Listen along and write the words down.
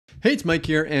Hey, it's Mike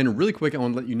here, and really quick, I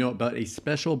want to let you know about a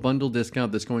special bundle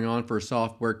discount that's going on for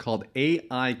software called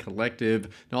AI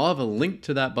Collective. Now, I'll have a link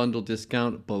to that bundle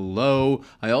discount below.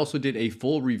 I also did a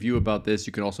full review about this.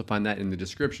 You can also find that in the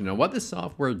description. Now, what this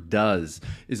software does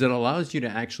is it allows you to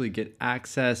actually get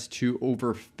access to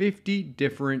over 50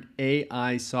 different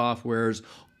AI softwares,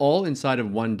 all inside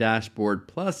of one dashboard.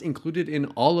 Plus, included in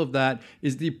all of that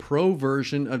is the pro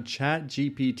version of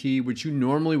ChatGPT, which you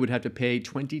normally would have to pay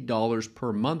 $20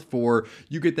 per month for.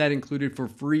 You get that included for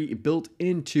free, built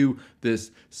into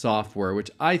this software, which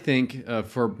I think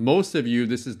for most of you,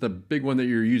 this is the big one that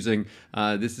you're using.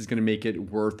 This is going to make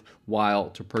it worthwhile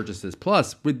to purchase this.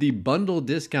 Plus, with the bundle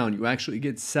discount, you actually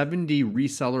get 70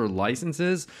 reseller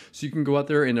licenses. So you can go out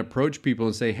there and approach people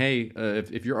and say, hey,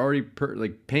 if you're already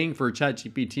paying for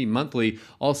ChatGPT monthly,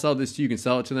 I'll sell this to you. You can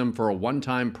sell it to them for a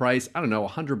one-time price, I don't know,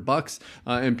 $100,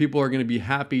 and people are going to be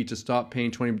happy to stop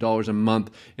paying $20 a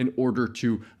month in order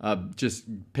to just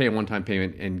pay a one-time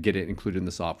payment and get it included in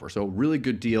the software. So really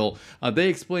good deal. They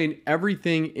explain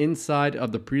everything inside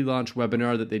of the pre-launch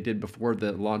webinar that they did before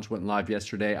the launch went live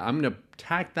yesterday. I'm going to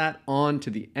tack that on to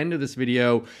the end of this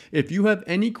video. If you have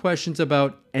any questions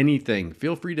about anything,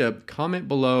 feel free to comment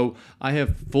below. I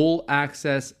have full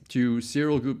access to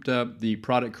Cyril Gupta, the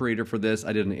product creator for this.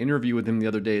 I did an interview with him the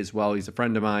other day as well. He's a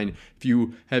friend of mine. If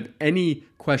you have any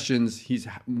questions, he's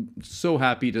so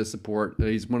happy to support.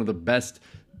 He's one of the best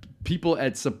people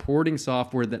at supporting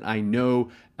software that I know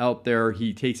out there.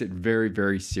 He takes it very,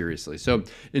 very seriously. So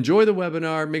enjoy the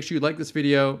webinar. Make sure you like this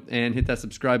video and hit that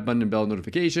subscribe button and bell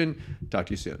notification. Talk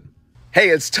to you soon. Hey,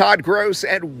 it's Todd Gross,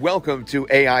 and welcome to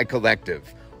AI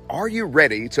Collective. Are you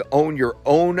ready to own your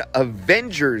own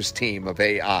Avengers team of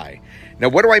AI? Now,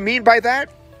 what do I mean by that?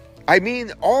 I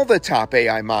mean all the top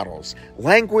AI models,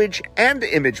 language and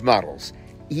image models,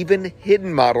 even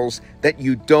hidden models that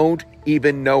you don't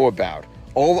even know about,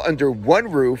 all under one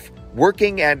roof,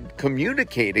 working and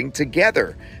communicating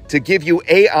together to give you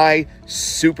AI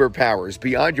superpowers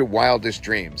beyond your wildest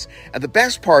dreams. And the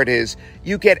best part is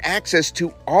you get access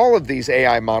to all of these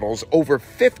AI models, over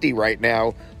 50 right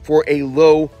now, for a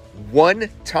low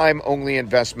one-time only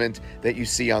investment that you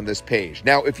see on this page.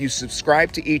 Now, if you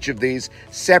subscribe to each of these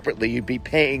separately, you'd be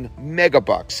paying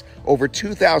megabucks, over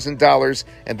 $2,000,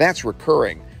 and that's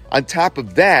recurring. On top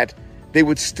of that, they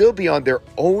would still be on their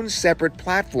own separate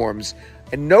platforms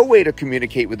and no way to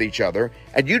communicate with each other,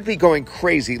 and you'd be going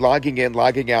crazy logging in,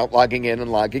 logging out, logging in, and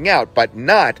logging out, but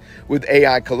not with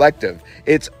AI Collective.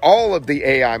 It's all of the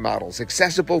AI models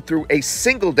accessible through a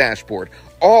single dashboard,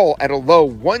 all at a low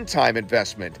one-time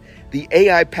investment. The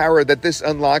AI power that this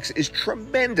unlocks is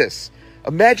tremendous.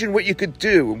 Imagine what you could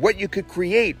do and what you could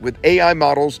create with AI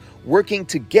models working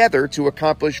together to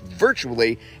accomplish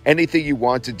virtually anything you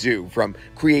want to do, from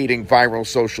creating viral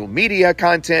social media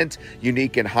content,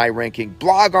 unique and high-ranking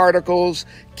blog articles,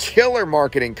 killer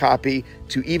marketing copy,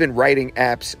 to even writing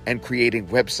apps and creating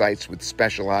websites with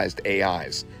specialized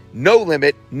AIs. No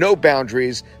limit, no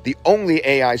boundaries, the only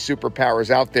AI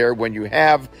superpowers out there when you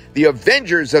have the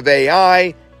Avengers of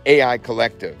AI, AI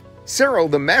Collective. Cyril,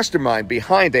 the mastermind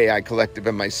behind AI Collective,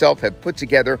 and myself have put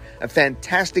together a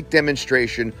fantastic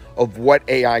demonstration of what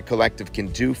AI Collective can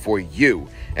do for you,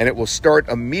 and it will start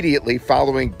immediately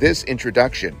following this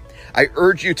introduction. I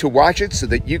urge you to watch it so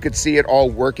that you could see it all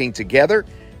working together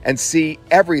and see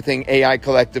everything AI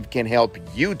Collective can help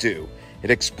you do.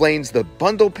 It explains the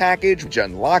bundle package, which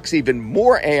unlocks even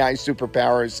more AI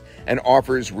superpowers and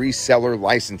offers reseller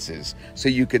licenses, so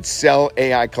you could sell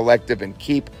AI Collective and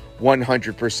keep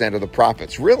 100% of the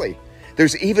profits. Really,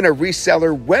 there's even a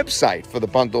reseller website for the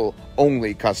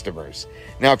bundle-only customers.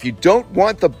 Now, if you don't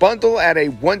want the bundle at a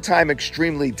one-time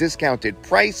extremely discounted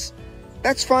price,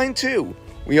 that's fine too.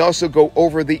 We also go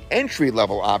over the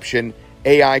entry-level option,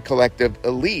 AI Collective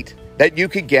Elite, that you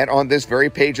could get on this very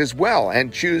page as well,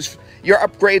 and choose your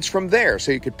upgrades from there,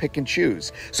 so you could pick and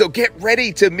choose. So get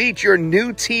ready to meet your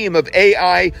new team of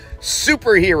AI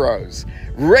superheroes,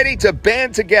 ready to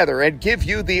band together and give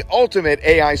you the ultimate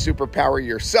AI superpower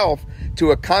yourself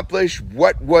to accomplish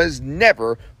what was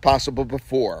never possible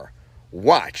before.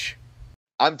 Watch.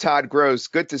 I'm Todd Gross.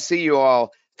 Good to see you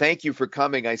all. Thank you for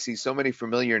coming. I see so many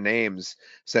familiar names,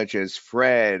 such as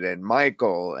Fred and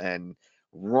Michael and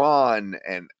Ron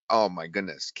and, oh my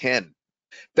goodness, Ken.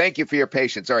 Thank you for your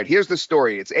patience. All right, here's the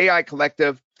story. It's AI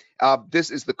Collective.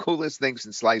 This is the coolest thing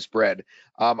since sliced bread.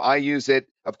 I use it.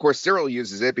 Of course, Cyril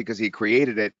uses it because he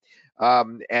created it.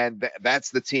 And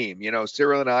that's the team. You know,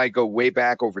 Cyril and I go way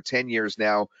back, over 10 years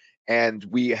now, and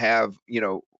we have,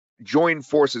 joined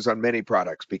forces on many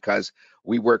products because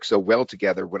we work so well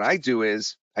together. What I do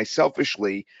is I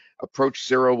selfishly approach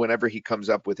Cyril whenever he comes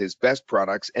up with his best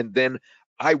products, and then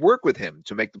I work with him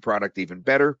to make the product even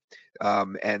better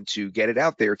and to get it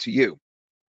out there to you.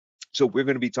 So we're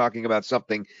going to be talking about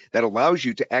something that allows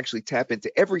you to actually tap into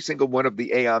every single one of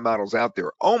the AI models out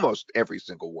there, almost every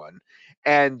single one,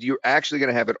 and you're actually going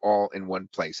to have it all in one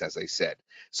place, as I said.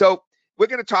 So we're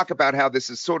going to talk about how this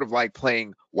is sort of like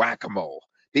playing whack-a-mole,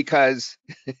 because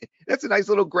that's a nice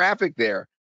little graphic there.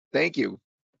 Thank you,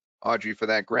 Audrey, for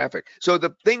that graphic. So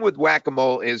the thing with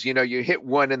whack-a-mole is, you know, you hit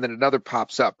one and then another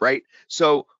pops up, right?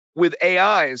 So with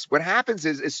AIs, what happens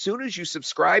is as soon as you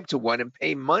subscribe to one and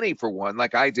pay money for one,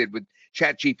 like I did with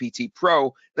ChatGPT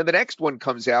Pro, then the next one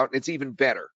comes out and it's even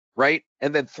better, right?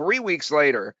 And then 3 weeks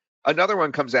later, another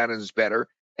one comes out and is better.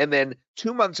 And then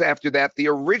 2 months after that, the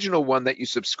original one that you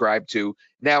subscribe to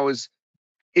now is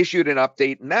issued an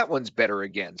update, and that one's better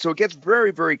again. So it gets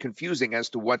very, very confusing as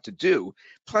to what to do.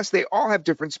 Plus, they all have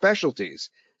different specialties.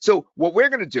 So what we're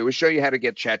going to do is show you how to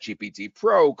get ChatGPT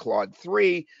Pro, Claude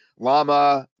 3,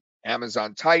 Llama,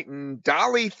 Amazon Titan,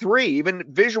 DALL-E 3, even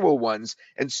visual ones,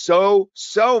 and so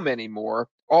many more,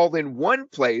 all in one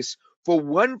place for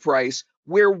one price,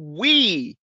 where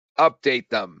we update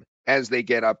them as they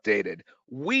get updated.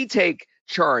 We take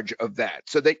charge of that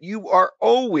so that you are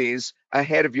always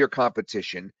ahead of your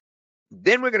competition.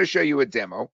 Then we're going to show you a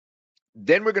demo.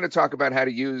 Then we're going to talk about how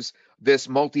to use this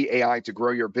multi-AI to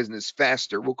grow your business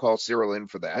faster. We'll call Cyril in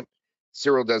for that.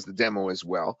 Cyril does the demo as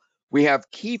well. We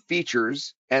have key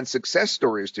features and success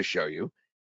stories to show you.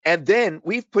 And then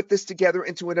we've put this together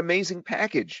into an amazing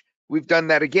package. We've done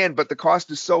that again, but the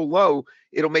cost is so low,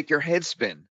 it'll make your head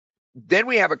spin. Then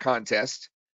we have a contest,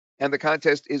 and the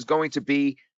contest is going to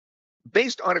be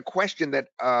based on a question that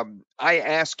I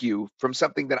ask you from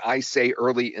something that I say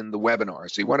early in the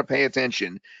webinar. So you want to pay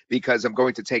attention, because I'm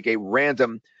going to take a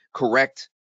random correct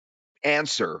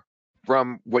answer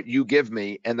from what you give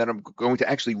me, and then I'm going to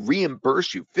actually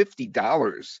reimburse you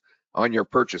 $50 on your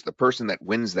purchase, the person that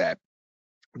wins that.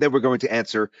 Then we're going to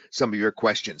answer some of your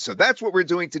questions. So that's what we're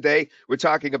doing today. We're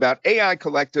talking about AI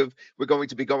Collective. We're going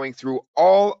to be going through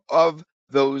all of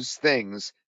those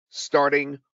things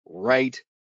starting right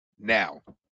now.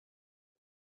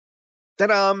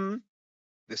 Ta-da!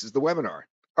 This is the webinar.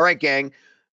 All right, gang.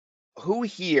 Who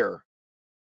here,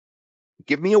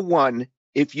 give me a 1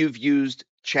 if you've used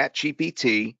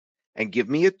ChatGPT, and give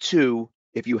me a 2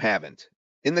 if you haven't.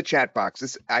 In the chat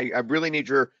box, I really need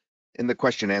your, in the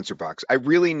question answer box, I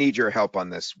really need your help on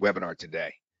this webinar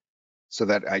today so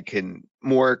that I can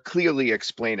more clearly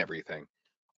explain everything.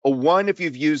 A 1 if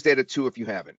you've used it, a 2 if you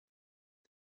haven't.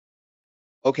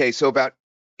 Okay, so about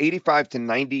 85 to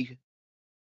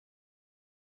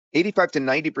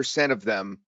 90% of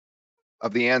them,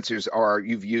 of the answers are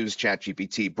you've used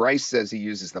ChatGPT. Bryce says he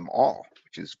uses them all,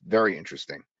 which is very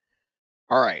interesting.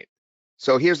 All right,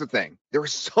 so here's the thing. There are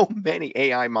so many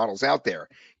AI models out there.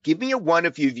 Give me a 1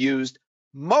 if you've used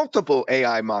multiple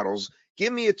AI models.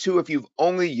 Give me a 2 if you've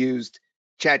only used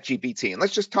ChatGPT. And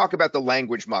let's just talk about the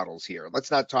language models here.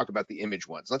 Let's not talk about the image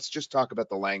ones. Let's just talk about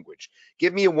the language.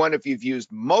 Give me a 1 if you've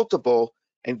used multiple,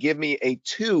 and give me a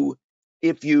 2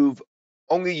 if you've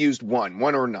only used one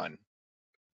or none.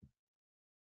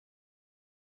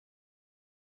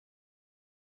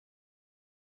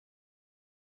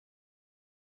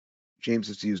 James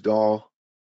has used all.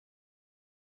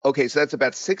 Okay, so that's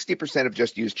about 60% have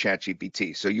just used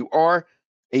ChatGPT. So you are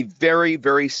a very,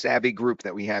 very savvy group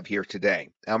that we have here today.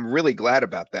 I'm really glad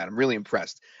about that. I'm really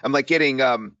impressed. I'm like getting,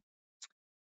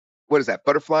 what is that,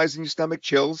 butterflies in your stomach,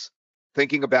 chills,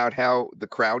 thinking about how the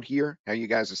crowd here, how you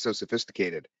guys are so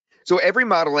sophisticated. So every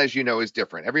model, as you know, is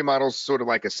different. Every model is sort of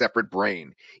like a separate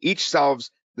brain. Each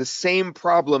solves the same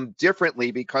problem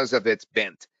differently because of its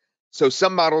bent. So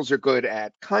some models are good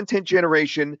at content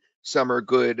generation, some are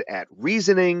good at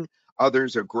reasoning,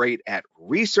 others are great at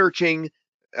researching.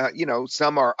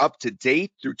 Some are up to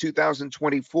date through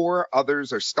 2024,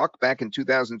 others are stuck back in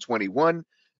 2021.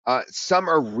 Some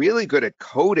are really good at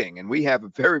coding, and we have a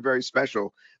very, very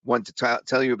special one to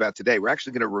tell you about today. We're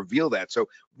actually going to reveal that. So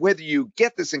whether you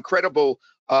get this incredible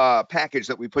package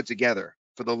that we put together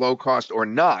for the low cost or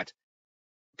not,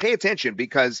 pay attention,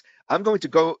 because I'm going to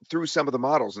go through some of the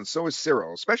models, and so is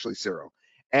Cyril, especially Cyril.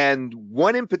 And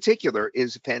one in particular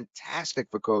is fantastic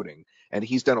for coding, and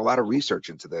he's done a lot of research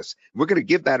into this. We're going to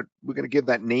give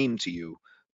that name to you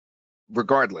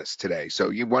regardless today, so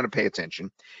you want to pay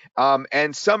attention.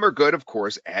 And some are good, of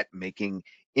course, at making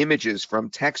images from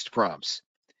text prompts.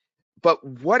 But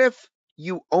what if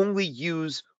you only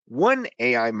use one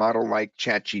AI model like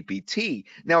ChatGPT?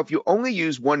 Now, if you only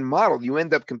use one model, you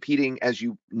end up competing, as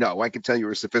you know, I can tell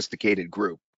you're a sophisticated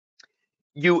group.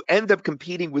 You end up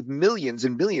competing with millions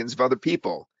and millions of other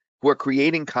people who are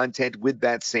creating content with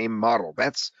that same model.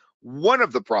 That's one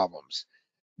of the problems.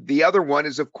 The other one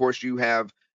is, of course, you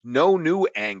have no new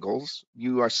angles.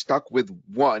 You are stuck with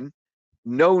one,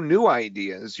 no new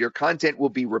ideas. Your content will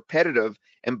be repetitive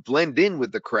and blend in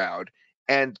with the crowd.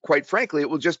 And quite frankly, it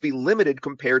will just be limited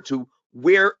compared to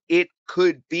where it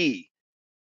could be.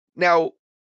 Now,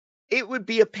 it would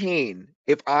be a pain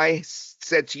if I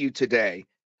said to you today,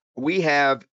 we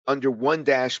have under one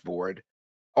dashboard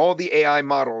all the AI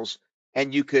models,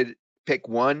 and you could pick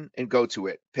one and go to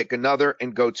it, pick another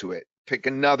and go to it, pick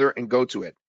another and go to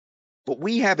it. But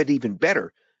we have it even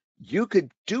better. You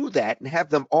could do that and have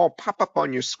them all pop up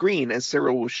on your screen, as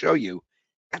Cyril will show you,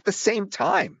 at the same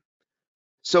time.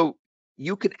 So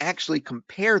you could actually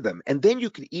compare them, and then you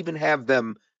could even have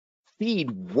them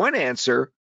feed one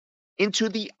answer into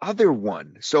the other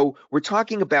one. So we're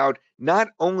talking about not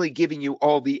only giving you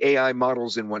all the AI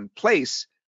models in one place,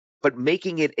 but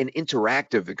making it an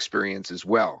interactive experience as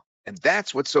well. And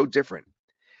that's what's so different.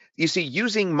 You see,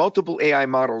 using multiple AI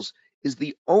models is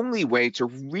the only way to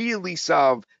really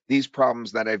solve these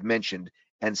problems that I've mentioned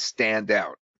and stand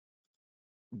out.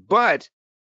 But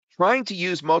trying to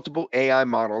use multiple AI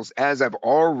models, as I've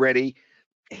already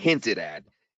hinted at,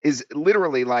 is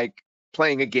literally like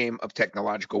playing a game of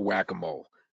technological whack-a-mole.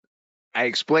 I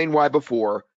explained why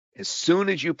before. As soon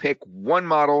as you pick one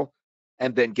model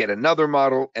and then get another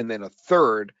model and then a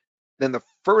third, then the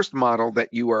first model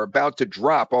that you are about to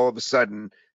drop all of a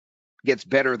sudden gets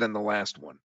better than the last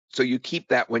one. So you keep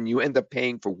that when you end up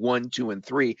paying for 1, 2, and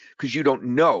 3 because you don't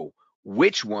know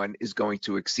which one is going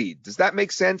to exceed. Does that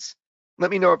make sense?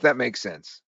 Let me know if that makes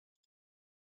sense.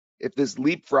 If this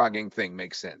leapfrogging thing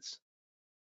makes sense.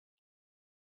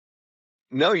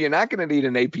 No, you're not going to need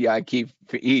an API key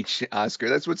for each, Oscar.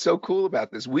 That's what's so cool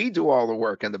about this. We do all the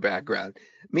work in the background.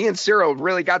 Me and Cyril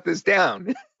really got this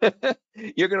down.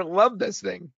 You're going to love this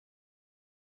thing.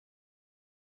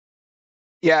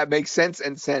 Yeah, it makes sense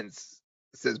and sense,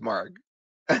 says Mark.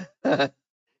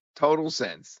 Total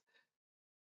sense.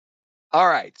 All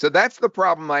right, so that's the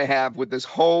problem I have with this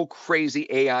whole crazy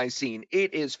AI scene.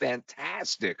 It is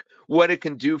fantastic what it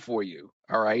can do for you,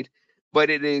 all right? But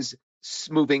it is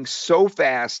moving so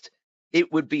fast,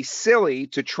 it would be silly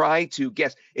to try to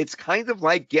guess. It's kind of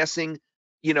like guessing,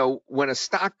 when a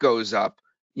stock goes up,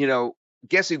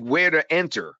 guessing where to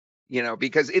enter,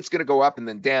 because it's going to go up and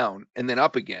then down and then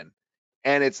up again.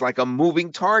 And it's like a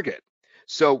moving target.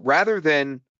 So rather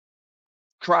than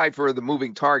try for the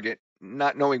moving target,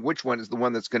 not knowing which one is the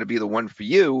one that's going to be the one for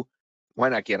you, why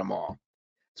not get them all?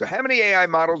 So how many AI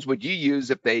models would you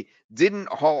use if they didn't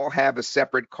all have a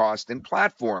separate cost and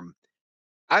platform?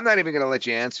 I'm not even going to let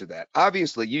you answer that.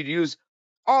 Obviously, you'd use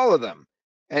all of them.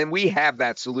 And we have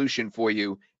that solution for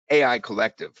you, AI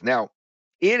Collective. Now,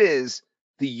 it is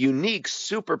the unique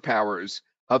superpowers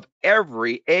of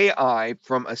every AI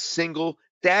from a single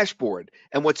dashboard.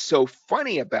 And what's so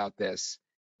funny about this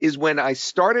is when I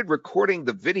started recording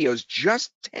the videos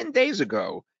just 10 days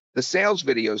ago, the sales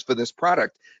videos for this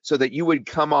product, so that you would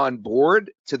come on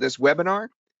board to this webinar,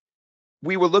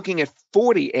 we were looking at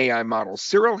 40 AI models.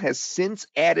 Cyril has since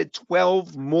added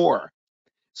 12 more.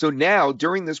 So now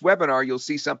during this webinar, you'll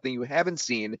see something you haven't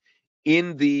seen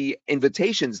in the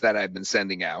invitations that I've been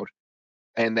sending out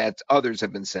and that others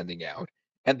have been sending out.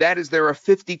 And that is there are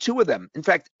 52 of them. In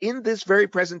fact, in this very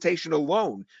presentation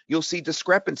alone, you'll see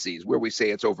discrepancies where we say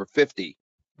it's over 50,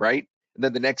 right? And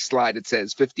then the next slide, it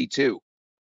says 52.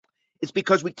 It's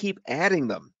because we keep adding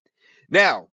them.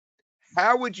 Now,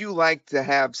 how would you like to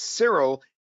have Cyril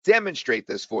demonstrate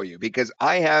this for you? Because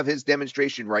I have his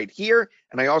demonstration right here,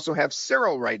 and I also have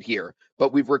Cyril right here.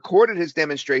 But we've recorded his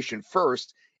demonstration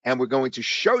first, and we're going to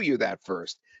show you that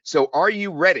first. So are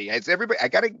you ready? As everybody, I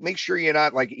got to make sure you're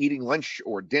not like eating lunch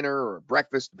or dinner or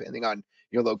breakfast, depending on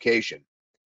your location.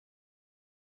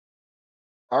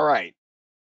 All right.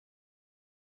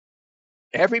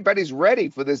 Everybody's ready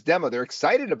for this demo. They're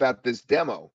excited about this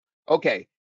demo. Okay,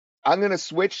 I'm going to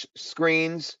switch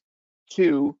screens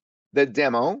to the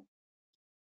demo.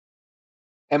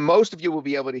 And most of you will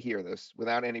be able to hear this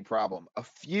without any problem. A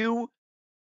few,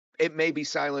 it may be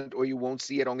silent or you won't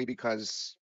see it only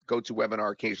because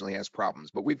GoToWebinar occasionally has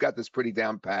problems. But we've got this pretty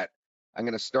down pat. I'm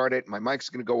going to start it. My mic's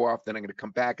going to go off. Then I'm going to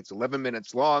come back. It's 11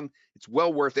 minutes long. It's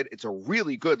well worth it. It's a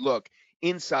really good look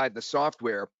inside the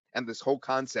software. And this whole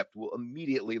concept will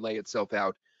immediately lay itself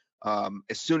out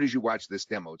as soon as you watch this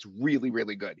demo. It's really,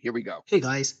 really good. Here we go. Hey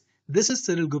guys, this is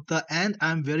Cyril Gupta and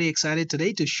I'm very excited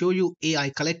today to show you AI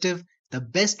Collective, the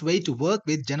best way to work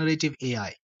with generative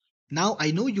AI. Now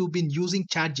I know you've been using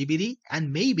ChatGPT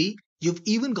and maybe you've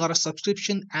even got a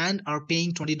subscription and are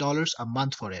paying $20 a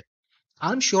month for it.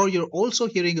 I'm sure you're also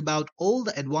hearing about all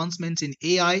the advancements in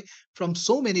AI from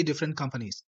so many different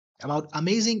companies. about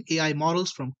amazing AI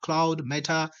models from Cloud,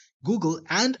 Meta, Google,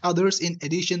 and others in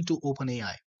addition to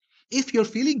OpenAI. If you're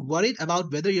feeling worried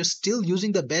about whether you're still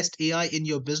using the best AI in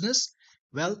your business,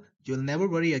 well, you'll never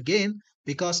worry again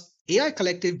because AI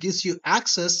Collective gives you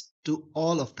access to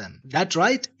all of them. That's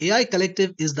right, AI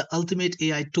Collective is the ultimate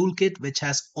AI toolkit which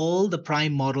has all the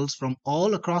prime models from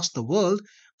all across the world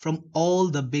from all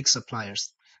the big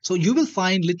suppliers. So you will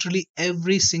find literally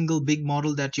every single big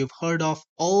model that you've heard of,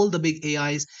 all the big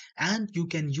AIs, and you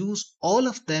can use all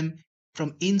of them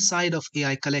from inside of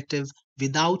AI Collective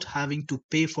without having to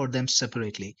pay for them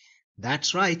separately.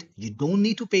 That's right, you don't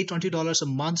need to pay $20 a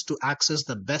month to access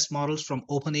the best models from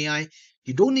OpenAI.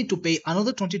 You don't need to pay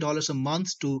another $20 a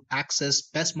month to access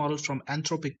best models from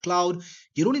Anthropic Cloud.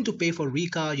 You don't need to pay for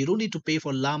Rika. You don't need to pay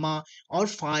for Llama or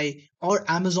Phi or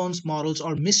Amazon's models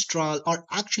or Mistral or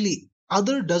actually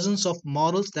other dozens of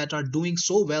models that are doing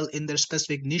so well in their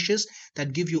specific niches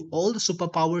that give you all the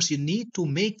superpowers you need to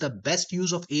make the best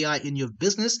use of AI in your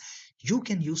business. You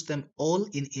can use them all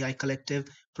in AI Collective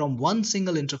from one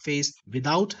single interface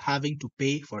without having to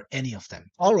pay for any of them.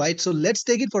 All right, so let's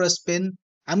take it for a spin.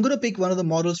 I'm going to pick one of the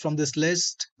models from this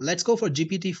list. Let's go for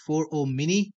GPT-4o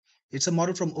Mini. It's a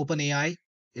model from OpenAI.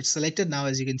 It's selected now,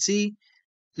 as you can see.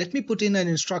 Let me put in an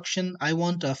instruction. I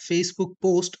want a Facebook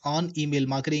post on email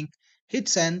marketing. Hit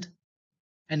send.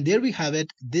 And there we have it.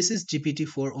 This is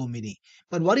GPT-4o Mini.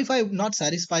 But what if I'm not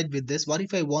satisfied with this? What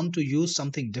if I want to use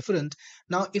something different?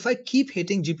 Now, if I keep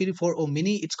hitting GPT-4o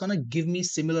Mini, it's going to give me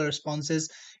similar responses.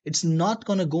 It's not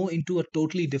going to go into a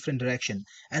totally different direction.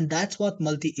 And that's what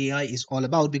multi-AI is all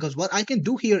about, because what I can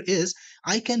do here is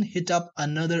I can hit up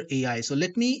another AI. So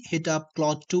let me hit up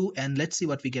Claude 2 and let's see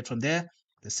what we get from there.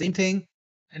 The same thing.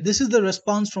 And this is the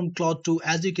response from Claude 2.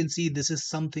 As you can see, this is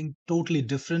something totally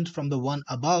different from the one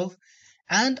above.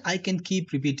 And I can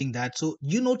keep repeating that. So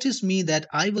you notice me that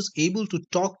I was able to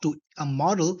talk to a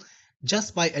model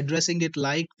just by addressing it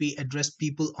like we address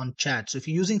people on chat. So if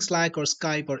you're using Slack or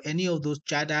Skype or any of those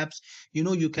chat apps,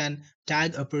 you can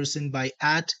tag a person by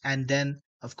at and then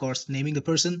of course naming the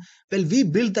person. Well, we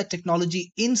built that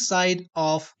technology inside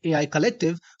of AI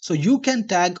Collective, so you can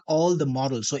tag all the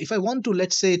models. So if I want to,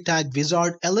 let's say, tag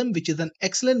Wizard LM, which is an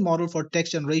excellent model for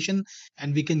text generation,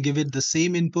 and we can give it the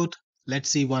same input. Let's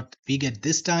see what we get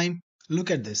this time.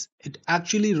 Look at this. It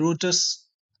actually wrote us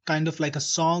kind of like a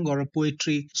song or a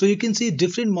poetry. So you can see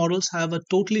different models have a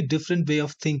totally different way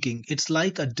of thinking. It's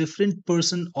like a different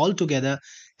person altogether.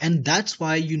 And that's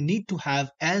why you need to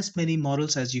have as many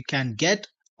models as you can get,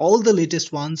 all the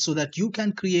latest ones, so that you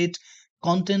can create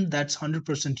content that's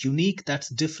 100% unique, that's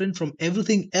different from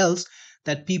everything else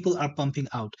that people are pumping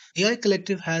out. AI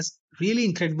Collective has really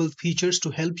incredible features to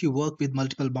help you work with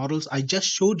multiple models. I just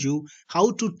showed you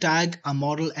how to tag a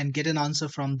model and get an answer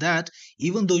from that,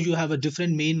 even though you have a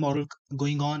different main model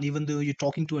going on, even though you're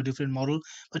talking to a different model.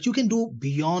 But you can do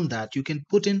beyond that. You can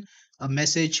put in a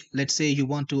message. Let's say you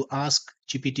want to ask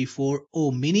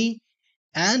GPT-4o Mini,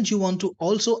 and you want to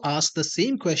also ask the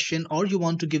same question, or you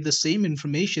want to give the same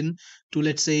information to,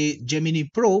 let's say, Gemini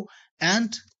Pro,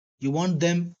 and you want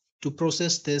them to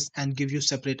process this and give you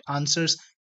separate answers.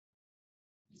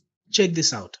 Check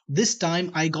this out. This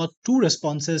time I got two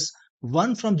responses,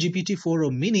 one from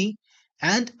GPT-4o Mini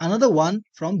and another one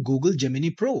from Google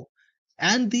Gemini Pro.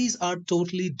 And these are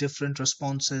totally different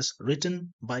responses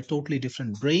written by totally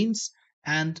different brains,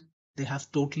 and they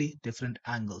have totally different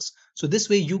angles. So this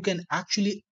way you can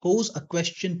actually pose a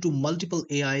question to multiple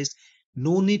AIs.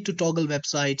 No need to toggle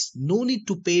websites, no need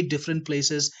to pay different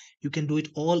places. You can do it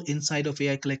all inside of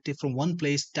AI Collective from one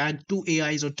place. Tag 2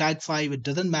 AIs or tag 5, it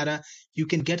doesn't matter. You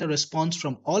can get a response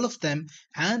from all of them,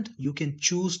 and you can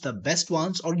choose the best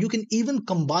ones, or you can even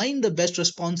combine the best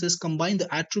responses, combine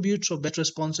the attributes of best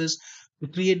responses to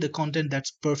create the content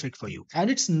that's perfect for you. And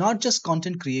it's not just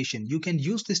content creation. You can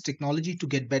use this technology to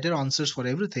get better answers for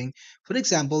everything. For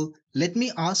example, let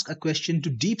me ask a question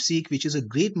to DeepSeek, which is a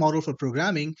great model for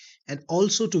programming, and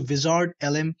also to Wizard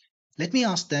LM. Let me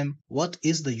ask them, what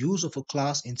is the use of a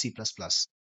class in C++?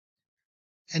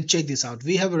 And check this out.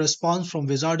 We have a response from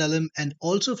Wizard LM and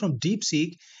also from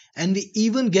DeepSeek, and we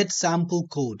even get sample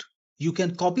code. You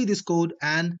can copy this code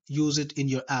and use it in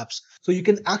your apps. So you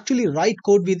can actually write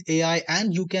code with AI,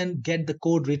 and you can get the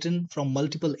code written from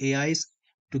multiple AIs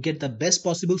to get the best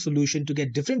possible solution, to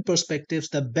get different perspectives,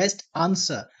 the best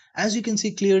answer. As you can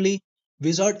see clearly,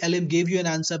 Wizard LM gave you an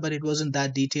answer, but it wasn't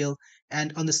that detailed.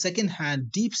 And on the second hand,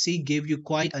 DeepSeek gave you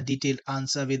quite a detailed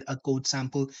answer with a code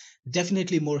sample,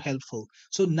 definitely more helpful.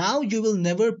 So now you will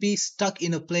never be stuck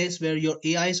in a place where your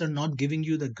AIs are not giving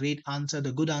you the great answer,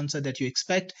 the good answer that you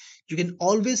expect. You can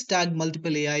always tag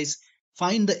multiple AIs,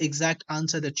 find the exact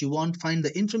answer that you want, find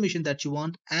the information that you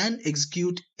want, and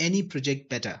execute any project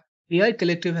better. AI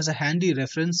Collective has a handy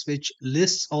reference which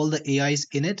lists all the AIs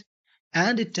in it,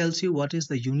 and it tells you what is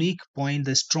the unique point,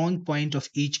 the strong point of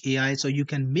each AI, so you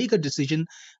can make a decision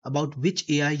about which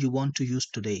AI you want to use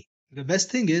today. The best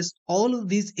thing is, all of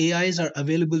these AIs are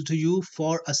available to you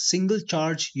for a single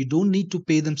charge. You don't need to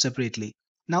pay them separately.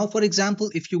 Now, for example,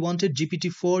 if you wanted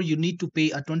GPT-4, you need to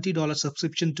pay a $20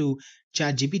 subscription to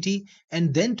ChatGPT,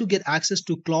 and then to get access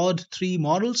to Claude 3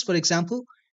 models, for example,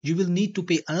 you will need to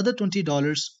pay another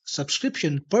 $20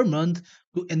 subscription per month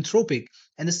to Anthropic.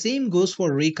 And the same goes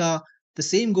for Reka, the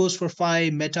same goes for Phi,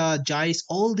 Meta, JAIS,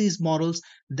 all these models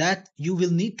that you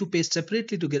will need to pay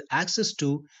separately to get access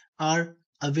to are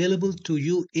available to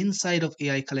you inside of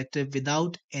AI Collective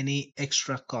without any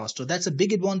extra cost. So that's a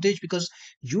big advantage because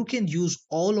you can use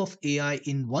all of AI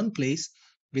in one place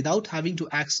without having to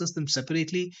access them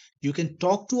separately. You can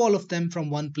talk to all of them from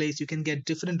one place. You can get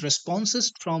different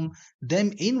responses from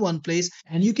them in one place,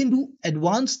 and you can do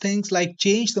advanced things like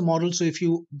change the model. So if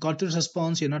you got the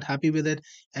response, you're not happy with it,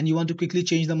 and you want to quickly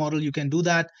change the model, you can do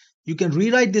that. You can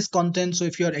rewrite this content. So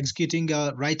if you're executing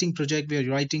a writing project where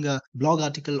you're writing a blog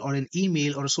article or an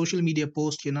email or a social media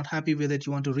post, you're not happy with it,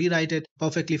 you want to rewrite it,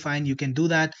 perfectly fine, you can do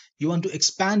that. You want to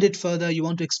expand it further, you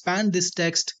want to expand this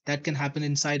text, that can happen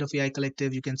inside of AI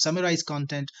Collective. You can summarize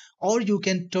content, or you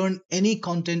can turn any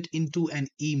content into an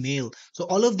email. So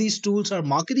all of these tools are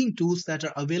marketing tools that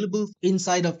are available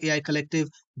inside of AI Collective.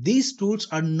 These tools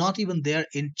are not even there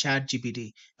in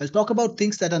ChatGPT. I'll talk about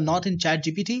things that are not in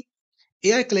ChatGPT.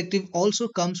 AI Collective also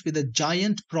comes with a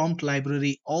giant prompt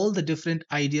library, all the different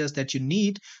ideas that you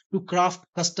need to craft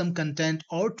custom content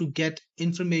or to get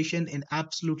information in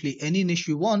absolutely any niche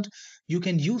you want. You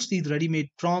can use these ready-made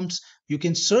prompts. You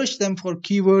can search them for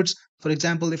keywords. For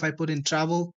example, if I put in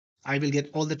travel, I will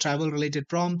get all the travel related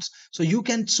prompts. So you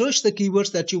can search the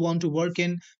keywords that you want to work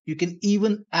in. You can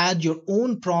even add your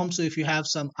own prompts. So if you have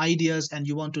some ideas and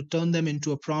you want to turn them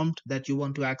into a prompt that you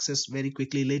want to access very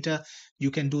quickly later,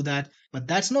 you can do that. But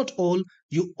that's not all.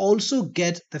 You also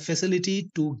get the facility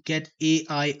to get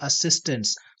AI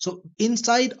assistants. So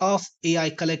inside of AI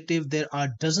Collective, there are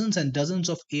dozens and dozens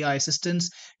of AI assistants.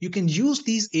 You can use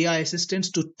these AI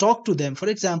assistants to talk to them. For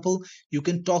example, you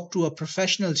can talk to a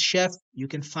professional chef. You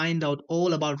can find out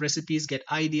all about recipes, get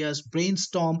ideas,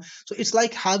 brainstorm. So it's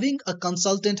like having a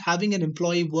consultant, having an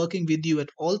employee working with you at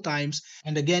all times.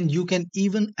 And again, you can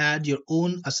even add your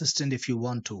own assistant if you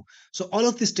want to. So all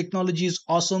of this technology is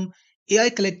awesome. AI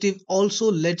Collective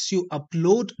also lets you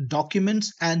upload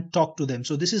documents and talk to them.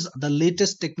 So this is the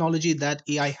latest technology that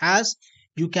AI has.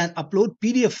 You can upload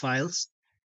PDF files,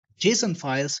 JSON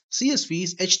files,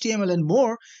 CSVs, HTML, and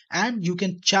more, and you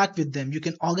can chat with them. You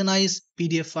can organize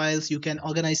PDF files, you can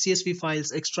organize CSV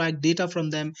files, extract data from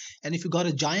them. And if you got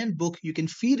a giant book, you can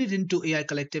feed it into AI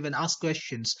Collective and ask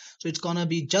questions. So it's gonna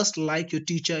be just like your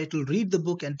teacher. It will read the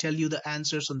book and tell you the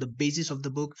answers on the basis of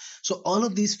the book. So all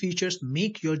of these features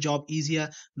make your job easier,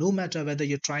 no matter whether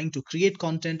you're trying to create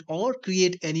content or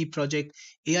create any project.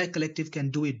 AI Collective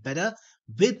can do it better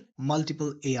with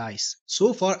multiple AIs.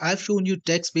 So far, I've shown you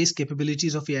text-based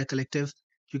capabilities of AI Collective.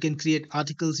 You can create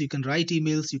articles, you can write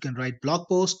emails, you can write blog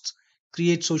posts,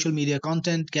 create social media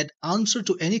content, get answer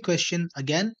to any question,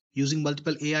 again, using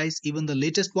multiple AIs, even the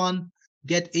latest one,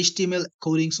 get HTML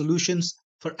coding solutions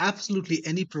for absolutely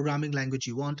any programming language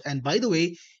you want. And by the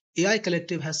way, AI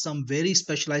Collective has some very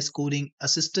specialized coding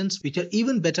assistants which are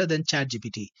even better than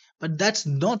ChatGPT. But that's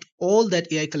not all that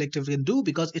AI Collective can do,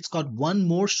 because it's got one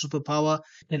more superpower.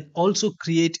 It can also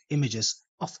create images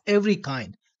of every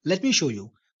kind. Let me show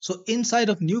you. So inside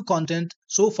of new content,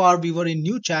 so far we were in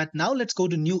new chat. Now let's go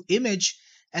to new image.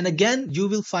 And again, you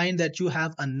will find that you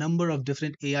have a number of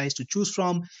different AIs to choose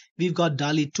from. We've got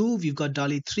DALL-E 2, we've got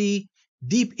DALL-E 3,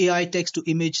 Deep AI text to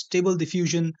image, Stable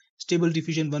Diffusion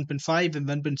 1.5 and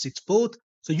 1.6 both.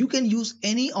 So you can use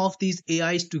any of these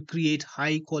AIs to create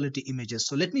high quality images.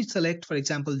 So let me select, for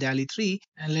example, DALL-E 3,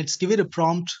 and let's give it a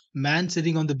prompt, man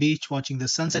sitting on the beach watching the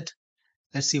sunset.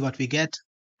 Let's see what we get.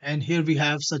 And here we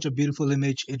have such a beautiful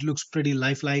image. It looks pretty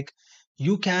lifelike.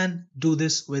 You can do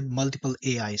this with multiple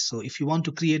AIs. So if you want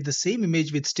to create the same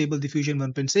image with Stable Diffusion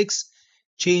 1.6,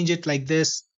 change it like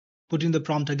this, put in the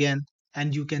prompt again,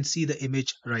 and you can see the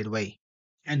image right away.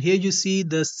 And here you see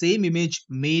the same image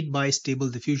made by Stable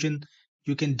Diffusion.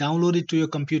 You can download it to your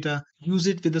computer, use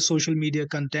it with the social media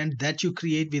content that you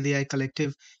create with AI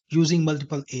Collective using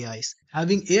multiple AIs.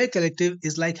 Having AI Collective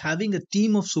is like having a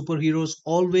team of superheroes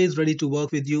always ready to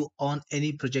work with you on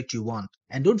any project you want.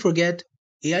 And don't forget,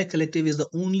 AI Collective is the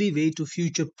only way to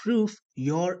future proof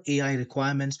your AI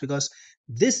requirements, because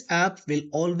this app will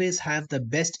always have the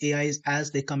best AIs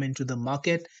as they come into the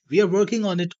market. We are working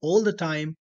on it all the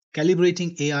time,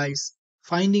 calibrating AIs,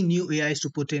 finding new AIs to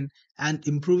put in, and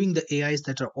improving the AIs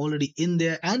that are already in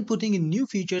there, and putting in new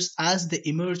features as they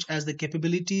emerge, as the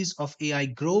capabilities of AI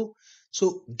grow.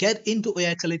 So get into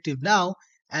AI Collective now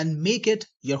and make it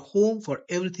your home for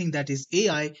everything that is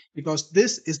AI, because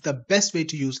this is the best way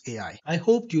to use AI. I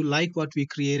hope you like what we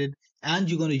created and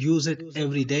you're going to use it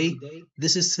every day.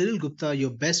 This is Cyril Gupta, your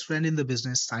best friend in the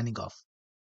business, signing off.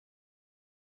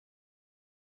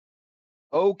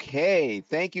 Okay,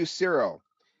 thank you, Cyril.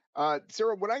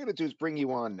 Cyril, what I'm going to do is bring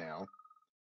you on now.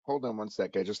 Hold on one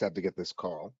sec. I just have to get this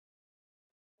call.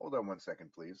 Hold on one second,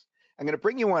 please. I'm going to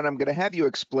bring you on. I'm going to have you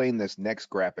explain this next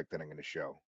graphic that I'm going to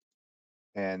show.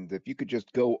 And if you could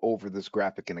just go over this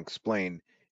graphic and explain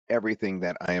everything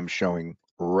that I am showing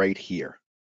right here.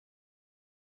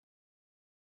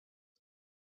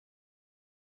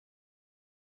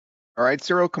 All right,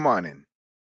 Cyril, come on in.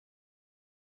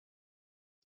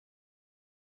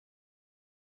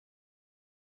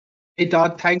 Hey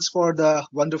Todd, thanks for the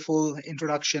wonderful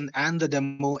introduction and the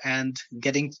demo and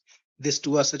getting this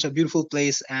to us, such a beautiful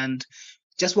place. And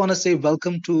just want to say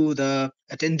welcome to the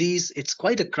attendees. It's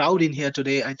quite a crowd in here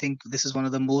today. I think this is one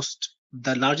of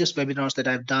the largest webinars that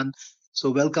I've done.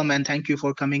 So welcome and thank you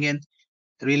for coming in.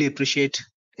 Really appreciate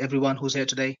everyone who's here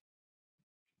today.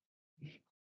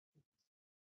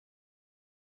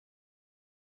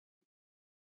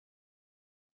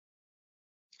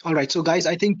 All right, so guys,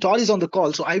 I think Todd is on the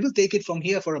call, so I will take it from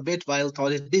here for a bit while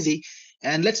Todd is busy.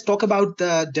 And let's talk about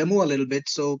the demo a little bit.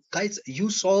 So, guys, you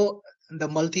saw the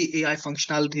multi AI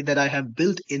functionality that I have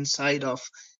built inside of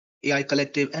AI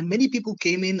Collective, and many people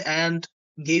came in and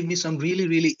gave me some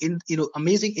really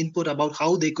amazing input about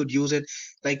how they could use it.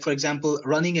 Like, for example,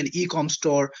 running an e-com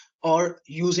store, or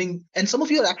using, and some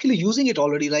of you are actually using it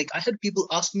already. Like, I had people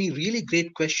ask me really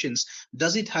great questions.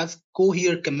 Does it have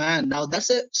Cohere command? Now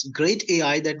that's a great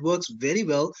AI that works very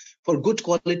well for good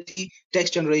quality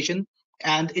text generation,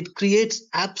 and it creates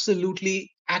absolutely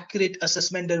accurate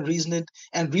assessment and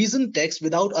reasoned text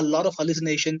without a lot of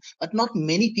hallucination. But not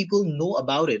many people know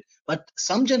about it, but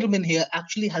some gentleman here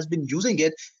actually has been using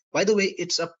it. By the way,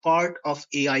 it's a part of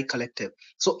AI Collective.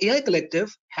 So AI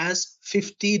Collective has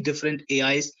 50 different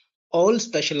AIs, all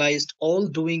specialized, all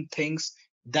doing things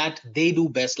that they do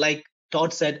best. Like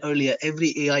Todd said earlier,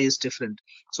 every AI is different.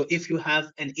 So if you have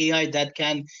an AI that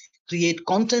can create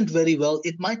content very well,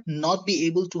 it might not be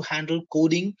able to handle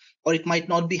coding, or it might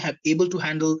not be able to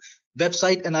handle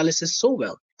website analysis so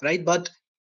well, right? But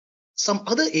some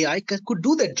other AI could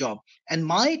do that job. And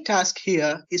my task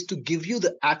here is to give you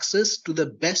the access to the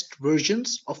best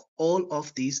versions of all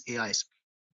of these AIs.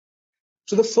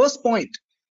 So the first point,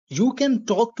 you can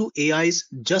talk to AIs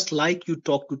just like you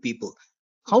talk to people.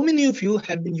 How many of you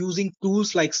have been using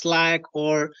tools like Slack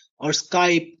or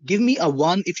Skype? Give me a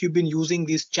one if you've been using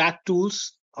these chat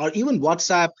tools, or even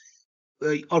WhatsApp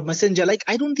or Messenger. Like,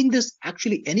 I don't think there's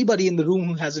actually anybody in the room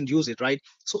who hasn't used it, right?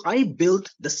 So I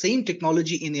built the same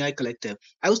technology in AI Collective.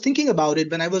 I was thinking about it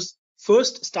when I was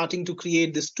first starting to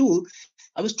create this tool.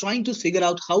 I was trying to figure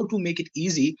out how to make it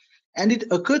easy. And it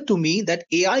occurred to me that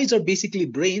AIs are basically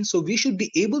brains, so we should be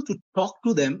able to talk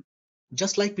to them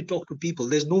just like we talk to people.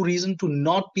 There's no reason to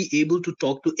not be able to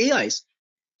talk to AIs.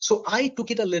 So I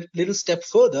took it a little step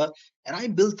further, and I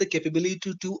built the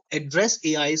capability to address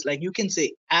AIs. Like, you can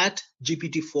say at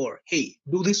GPT-4, hey,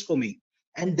 do this for me.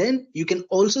 And then you can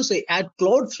also say add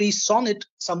Claude 3 Sonnet.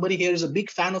 Somebody here is a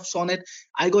big fan of Sonnet.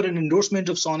 I got an endorsement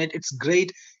of Sonnet. It's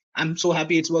great. I'm so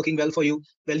happy it's working well for you.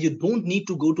 Well, you don't need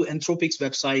to go to Anthropic's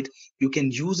website. You can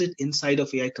use it inside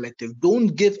of AI Collective. Don't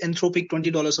give Anthropic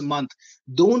 $20 a month.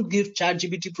 Don't give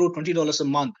ChatGPT Pro $20 a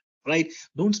month, right?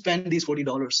 Don't spend these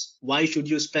 $40. Why should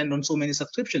you spend on so many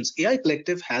subscriptions? AI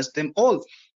Collective has them all.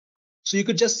 So you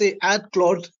could just say add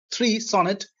Claude 3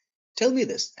 Sonnet, tell me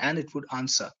this, and it would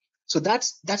answer. So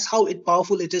that's how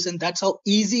powerful it is, and that's how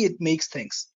easy it makes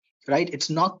things, right? It's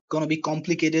not going to be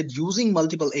complicated using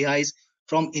multiple AIs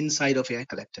from inside of AI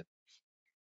Collective.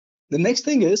 The next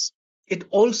thing is, it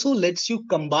also lets you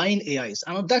combine AIs.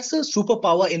 And that's a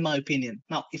superpower in my opinion.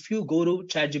 Now, if you go to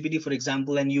ChatGPT, for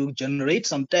example, and you generate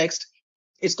some text,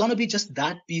 it's going to be just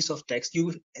that piece of text.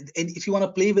 And if you want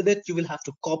to play with it, you will have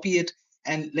to copy it.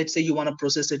 And let's say you want to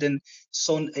process it in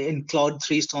Claude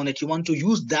 3 Sonnet. You want to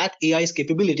use that AI's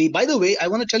capability. By the way, I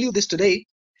want to tell you this today.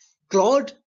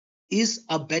 Claude is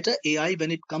a better AI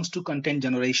when it comes to content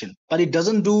generation, but it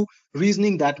doesn't do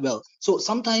reasoning that well. So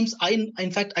sometimes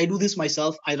in fact, I do this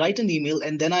myself. I write an email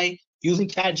and then I using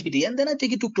ChatGPT, and then I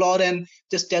take it to Claude and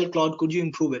just tell Claude, could you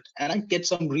improve it? And I get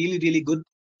some really, really good,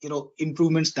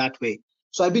 improvements that way.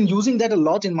 So I've been using that a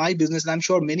lot in my business, and I'm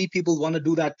sure many people want to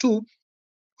do that too.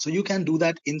 So you can do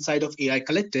that inside of AI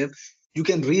Collective. You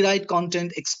can rewrite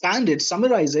content, expand it,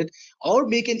 summarize it, or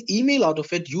make an email out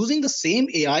of it using the same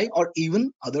AI or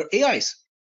even other AIs,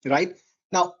 right?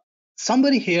 Now,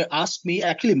 somebody here asked me,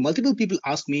 actually, multiple people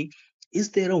asked me,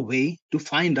 is there a way to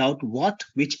find out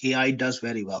which AI does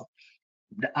very well?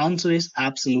 The answer is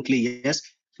absolutely yes.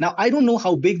 Now, I don't know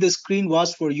how big the screen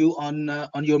was for you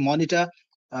on your monitor,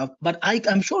 but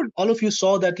I'm sure all of you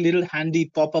saw that little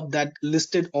handy pop-up that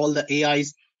listed all the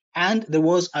AIs, and there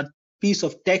was a piece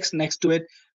of text next to it.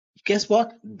 Guess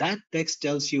what? That text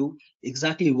tells you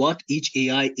exactly what each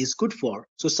AI is good for.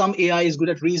 So some AI is good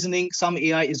at reasoning, some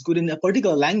AI is good in a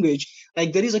particular language.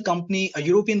 Like there is a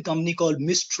European company called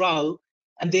Mistral,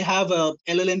 and they have an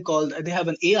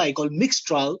AI called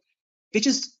Mixtral, which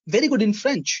is very good in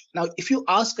French. Now, if you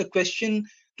ask a question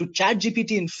to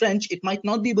ChatGPT in French, it might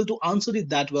not be able to answer it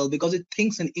that well because it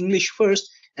thinks in English first,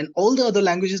 and all the other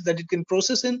languages that it can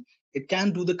process in, it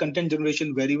can do the content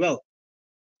generation very well.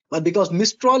 But because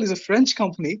Mistral is a French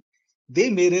company, they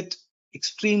made it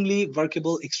extremely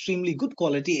workable, extremely good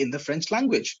quality in the French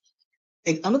language.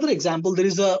 Another example, there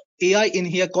is a AI in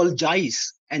here called Jais,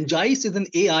 and Jais is an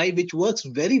AI which works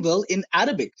very well in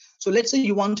Arabic. So let's say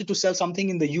you wanted to sell something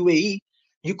in the UAE,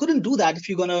 you couldn't do that if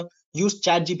you're gonna use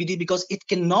ChatGPT because it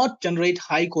cannot generate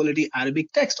high quality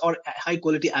Arabic text or high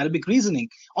quality Arabic reasoning,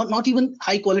 or not even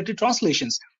high quality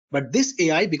translations. But this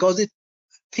AI, because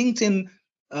thinks in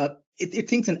uh, it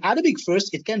thinks in Arabic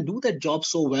first, it can do that job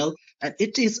so well, and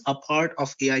it is a part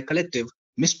of AI Collective.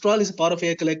 Mistral is a part of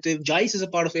AI Collective, Jais is a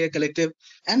part of AI Collective,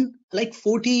 and like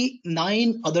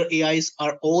 49 other AIs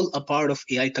are all a part of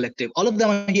AI Collective. All of them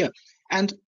are here.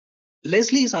 And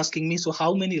Leslie is asking me, so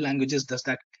how many languages does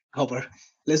that cover?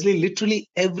 Leslie, literally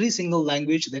every single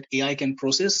language that AI can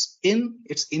process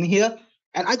it's in here.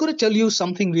 And I got to tell you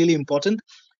something really important.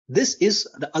 This is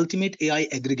the ultimate AI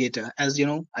aggregator, as you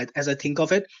know, as I think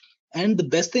of it. And the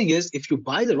best thing is, if you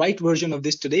buy the right version of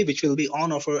this today, which will be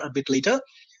on offer a bit later,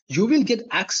 you will get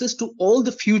access to all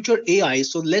the future AI.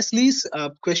 So Leslie's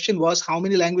question was, how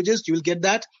many languages? You will get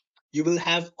that. You will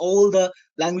have all the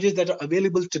languages that are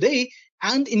available today,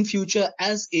 and in future,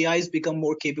 as AIs become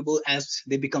more capable, as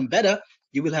they become better,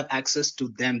 you will have access to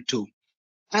them too.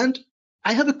 And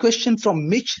I have a question from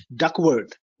Mitch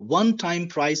Duckworth. One-time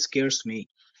price scares me.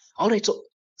 All right,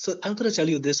 so I'm going to tell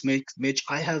you this, Mitch.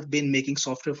 I have been making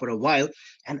software for a while,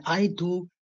 and I do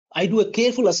a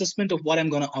careful assessment of what I'm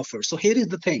going to offer. So here is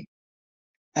the thing,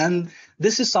 and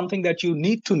this is something that you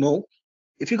need to know.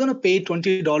 If you're going to pay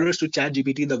 $20 to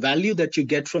ChatGPT, the value that you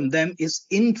get from them is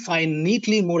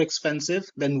infinitely more expensive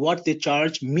than what they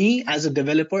charge me as a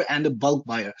developer and a bulk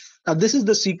buyer. Now, this is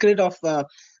the secret of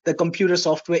the computer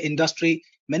software industry.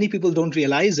 Many people don't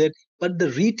realize it, but the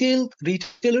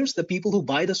retailers, the people who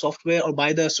buy the software or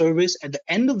buy the service at the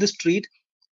end of the street,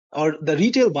 or the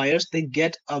retail buyers, they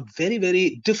get a very,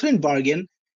 very different bargain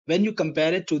when you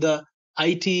compare it to the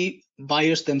IT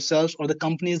buyers themselves or the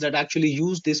companies that actually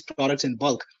use these products in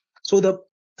bulk. So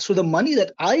the money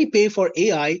that I pay for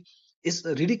AI is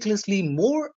ridiculously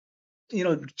more,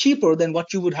 cheaper than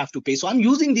what you would have to pay. So I'm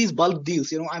using these bulk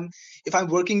deals. If I'm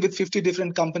working with 50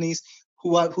 different companies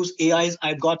whose AIs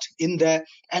I've got in there,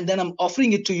 and then I'm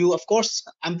offering it to you. Of course,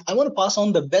 I want to pass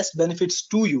on the best benefits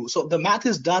to you. So the math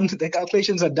is done, the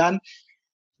calculations are done,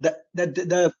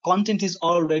 the content is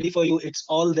all ready for you. It's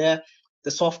all there. The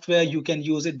software, you can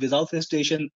use it without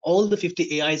hesitation. All the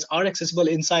 50 AIs are accessible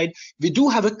inside. We do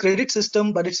have a credit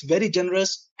system, but it's very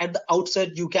generous. At the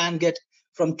outset, you can get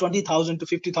from 20,000 to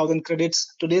 50,000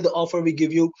 credits. Today, the offer we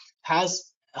give you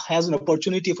has an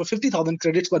opportunity for 50,000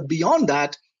 credits, but beyond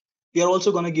that, we are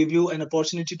also going to give you an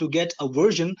opportunity to get a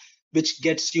version which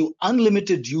gets you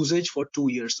unlimited usage for 2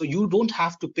 years. So you don't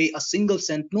have to pay a single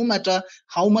cent, no matter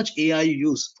how much AI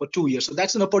you use for 2 years. So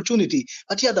that's an opportunity.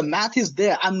 But yeah, the math is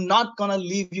there. I'm not going to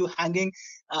leave you hanging.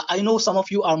 I know some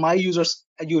of you are my users,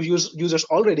 users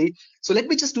already. So let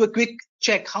me just do a quick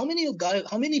check. How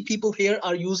many people here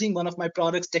are using one of my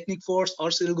products, Technic Force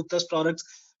or Cyril Gupta's products?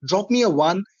 Drop me a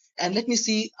one, and let me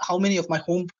see how many of my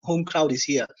home crowd is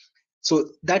here. So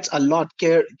that's a lot.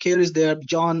 Care is there.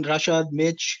 John, Rashad,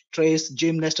 Mitch, Trace,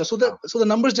 Jim, Nestor. So the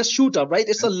numbers just shoot up, right?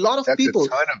 It's a lot of people. A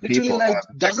ton of literally people like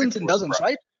dozens and dozens,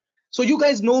 right? So you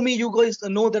guys know me. You guys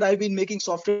know that I've been making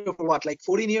software for what, like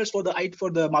 14 years for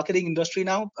the marketing industry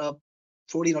now,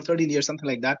 14 or 13 years, something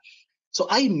like that. So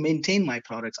I maintain my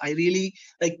products. I really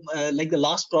like the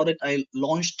last product I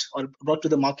launched or brought to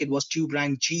the market was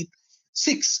TubeRank Jeep.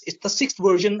 6. It's the sixth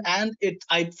version, and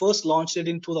I first launched it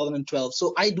in 2012.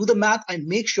 So I do the math. I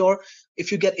make sure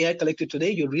if you get AI Collective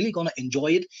today, you're really gonna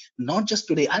enjoy it. Not just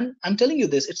today. I'm telling you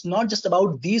this. It's not just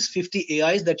about these 50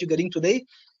 AIs that you're getting today.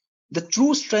 The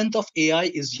true strength of AI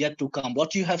is yet to come.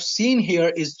 What you have seen here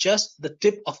is just the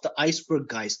tip of the iceberg,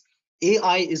 guys.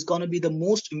 AI is going to be the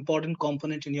most important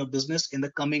component in your business in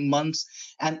the coming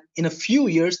months. And in a few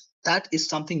years, that is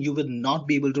something you will not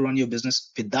be able to run your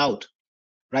business without,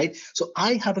 right? So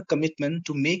I have a commitment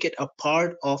to make it a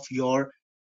part of your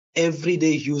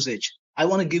everyday usage. I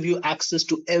want to give you access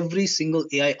to every single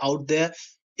AI out there.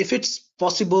 If it's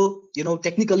possible,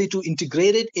 technically to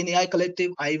integrate it in AI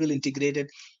Collective, I will integrate it.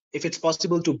 If it's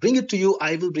possible to bring it to you,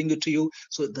 I will bring it to you.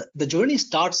 So the journey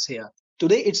starts here.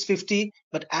 Today it's 50,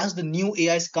 but as the new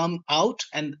AIs come out,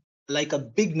 and like a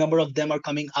big number of them are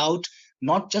coming out,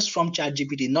 not just from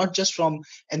ChatGPT, not just from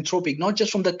Anthropic, not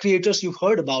just from the creators you've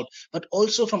heard about, but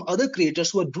also from other creators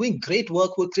who are doing great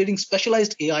work, who are creating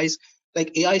specialized AIs,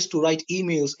 like AIs to write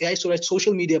emails, AIs to write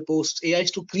social media posts, AIs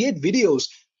to create videos.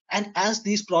 And as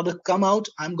these products come out,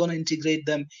 I'm going to integrate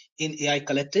them in AI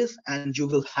Collective, and you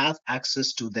will have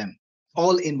access to them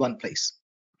all in one place.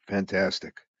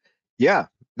 Fantastic. Yeah,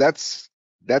 that's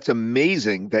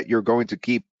amazing that you're going to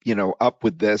keep, up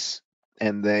with this.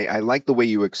 And I like the way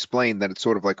you explain that it's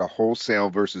sort of like a wholesale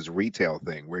versus retail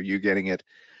thing where you're getting it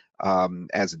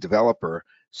as a developer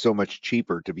so much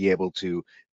cheaper to be able to,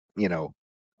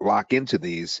 lock into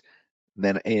these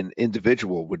than an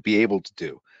individual would be able to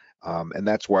do. And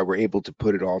that's why we're able to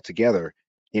put it all together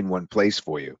in one place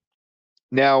for you.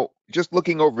 Now, just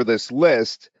looking over this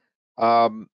list,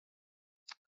 um,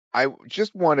 I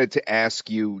just wanted to ask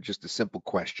you just a simple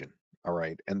question. All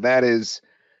right. And that is,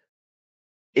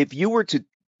 if you were to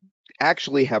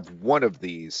actually have one of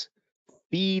these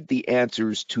feed the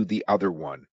answers to the other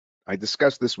one, I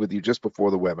discussed this with you just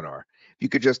before the webinar. If you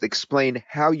could just explain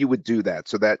how you would do that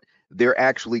so that they're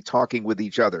actually talking with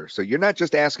each other. So you're not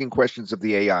just asking questions of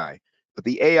the AI, but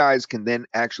the AIs can then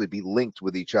actually be linked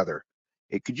with each other.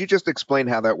 Could you just explain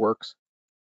how that works?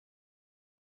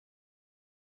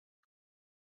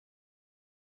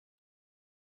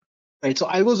 Right. So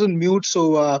I was on mute,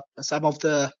 so some of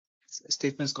the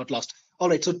statements got lost. All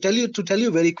right. So to tell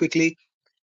you very quickly,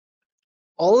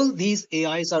 all these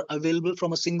AIs are available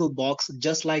from a single box,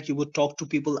 just like you would talk to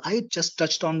people. I just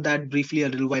touched on that briefly a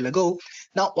little while ago.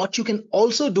 Now, what you can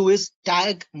also do is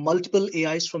tag multiple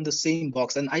AIs from the same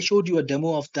box. And I showed you a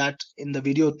demo of that in the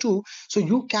video too. So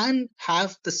you can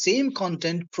have the same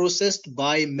content processed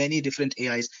by many different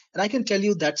AIs. And I can tell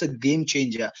you that's a game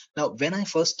changer. Now, when I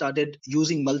first started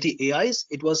using multi AIs,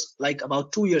 it was like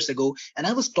about 2 years ago. And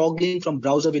I was toggling from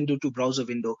browser window to browser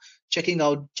window, checking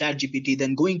out ChatGPT,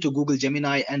 then going to Google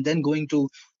Gemini, and then going to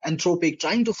Anthropic,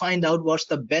 trying to find out what's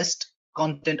the best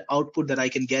content output that I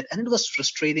can get. And it was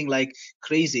frustrating like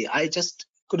crazy. I just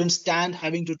couldn't stand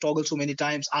having to toggle so many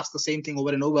times, ask the same thing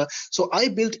over and over. So I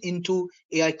built into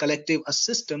AI Collective a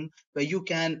system where you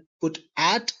can put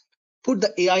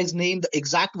the AI's name, the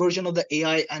exact version of the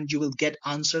AI, and you will get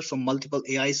answers from multiple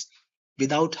AIs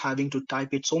without having to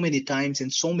type it so many times in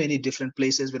so many different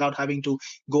places, without having to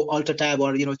go alt tab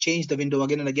or change the window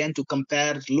again and again to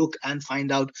compare, look, and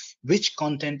find out which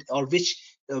content or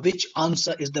which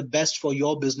answer is the best for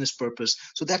your business purpose.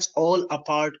 So that's all a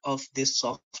part of this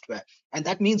software. And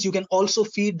that means you can also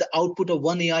feed the output of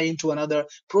one AI into another,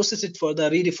 process it further,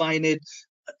 redefine it,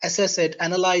 assess it,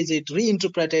 analyze it,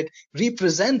 reinterpret it,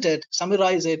 represent it,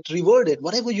 summarize it, reword it,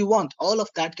 whatever you want. All of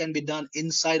that can be done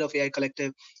inside of AI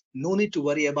Collective. No need to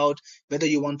worry about whether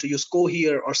you want to use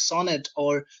Cohere or Sonnet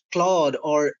or Claude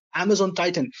or Amazon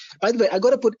Titan. By the way, I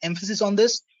got to put emphasis on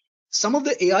this. Some of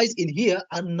the AIs in here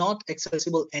are not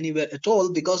accessible anywhere at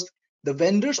all because the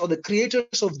vendors or the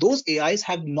creators of those AIs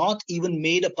have not even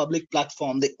made a public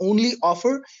platform. They only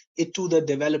offer it to the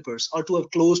developers or to a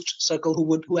closed circle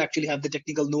who actually have the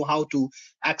technical know-how to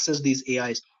access these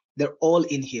AIs. They're all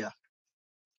in here.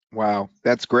 Wow,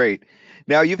 that's great.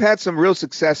 Now, you've had some real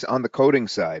success on the coding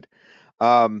side.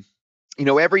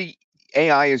 Every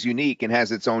AI is unique and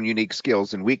has its own unique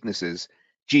skills and weaknesses.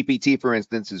 GPT, for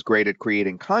instance, is great at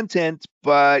creating content,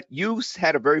 but you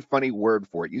had a very funny word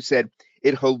for it. You said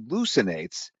it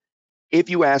hallucinates if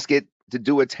you ask it to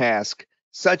do a task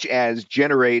such as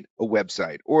generate a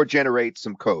website or generate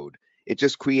some code. It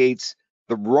just creates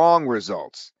the wrong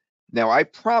results. Now, I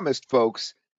promised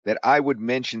folks that I would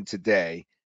mention today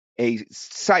a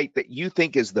site that you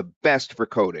think is the best for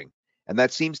coding, and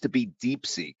that seems to be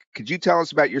DeepSeek. Could you tell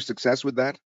us about your success with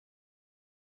that?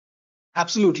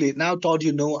 Absolutely. Now, Todd,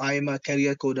 I am a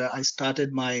career coder. I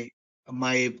started my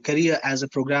my career as a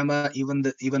programmer,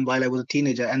 even while I was a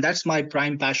teenager, and that's my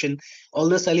prime passion. All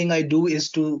the selling I do is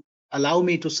to allow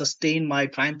me to sustain my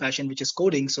prime passion, which is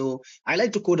coding. So I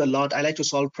like to code a lot. I like to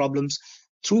solve problems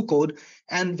through code.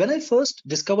 And when I first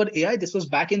discovered AI, this was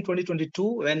back in 2022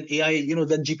 when AI,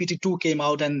 when GPT-2 came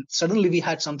out, and suddenly we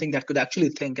had something that could actually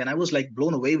think, and I was like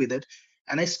blown away with it.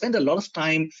 And I spent a lot of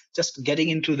time just getting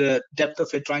into the depth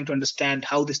of it, trying to understand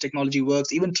how this technology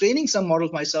works, even training some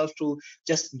models myself to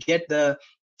just get the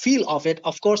feel of it.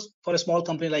 Of course, for a small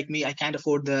company like me, I can't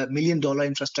afford the $1 million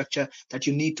infrastructure that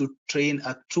you need to train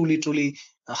a truly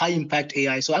high impact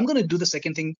AI. So I'm going to do the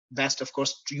second thing best, of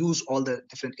course, to use all the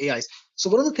different AIs. So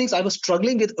one of the things I was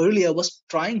struggling with earlier was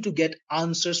trying to get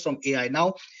answers from AI.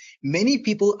 Now, many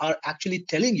people are actually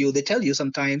telling you, they tell you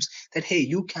sometimes that, hey,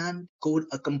 you can code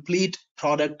a complete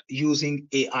product using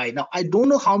AI. Now, I don't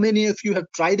know how many of you have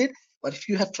tried it, but if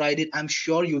you have tried it, I'm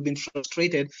sure you've been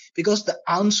frustrated because the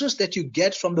answers that you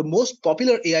get from the most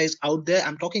popular AIs out there,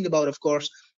 I'm talking about, of course,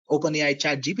 OpenAI,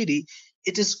 ChatGPT,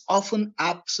 it is often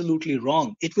absolutely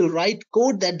wrong. It will write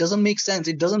code that doesn't make sense.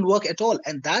 It doesn't work at all.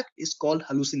 And that is called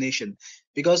hallucination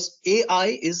because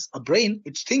AI is a brain,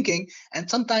 it's thinking, and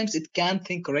sometimes it can't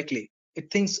think correctly. It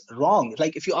thinks wrong.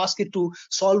 Like if you ask it to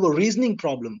solve a reasoning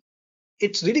problem,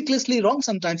 it's ridiculously wrong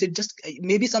sometimes. It just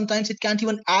maybe sometimes it can't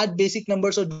even add basic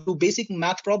numbers or do basic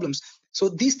math problems. So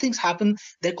these things happen.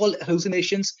 They're called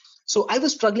hallucinations. So I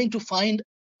was struggling to find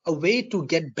a way to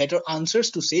get better answers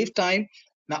to save time.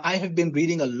 Now I have been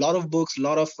reading a lot of books, a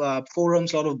lot of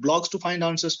forums, a lot of blogs to find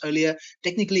answers earlier.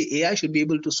 Technically, AI should be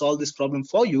able to solve this problem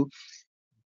for you,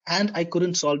 and I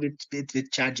couldn't solve it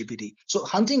with ChatGPT. So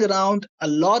hunting around a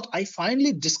lot, I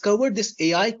finally discovered this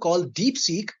AI called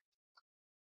DeepSeek,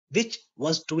 which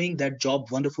was doing that job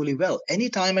wonderfully well.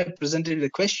 Anytime I presented a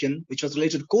question which was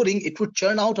related to coding, it would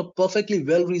churn out a perfectly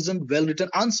well reasoned, well written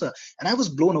answer. And I was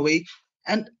blown away.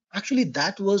 And actually,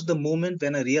 that was the moment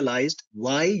when I realized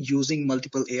why using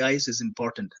multiple AIs is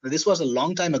important. Now, this was a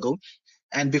long time ago.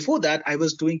 And before that, I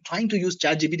was trying to use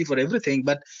ChatGPT for everything.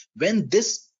 But when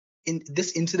this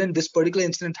particular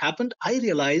incident happened, I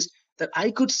realized that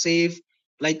I could save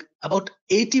like about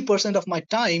 80% of my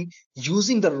time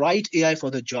using the right AI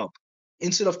for the job.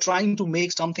 Instead of trying to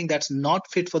make something that's not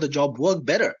fit for the job work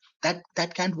better, that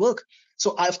can't work.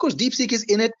 So of course, DeepSeek is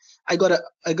in it. I got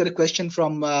a question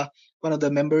from one of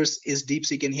the members. Is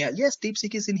DeepSeek in here? Yes,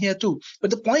 DeepSeek is in here too. But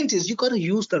the point is, you got to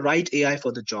use the right AI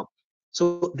for the job.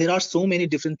 So there are so many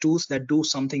different tools that do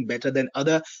something better than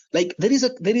other. Like there is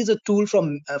a tool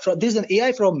from there's an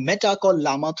AI from Meta called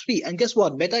Llama 3, and guess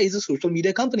what? Meta is a social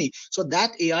media company, so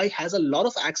that AI has a lot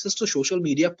of access to social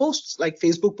media posts like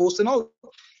Facebook posts and all.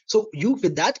 So you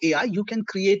with that AI, you can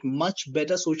create much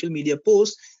better social media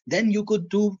posts than you could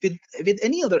do with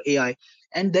any other AI.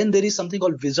 And then there is something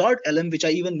called Wizard LM, which I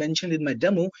even mentioned in my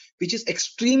demo, which is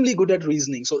extremely good at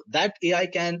reasoning. So that AI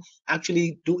can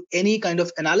actually do any kind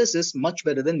of analysis much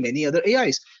better than many other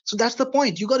AIs. So that's the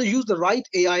point. You got to use the right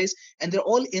AIs, and they're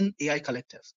all in AI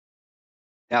Collective.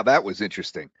 Now that was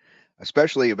interesting,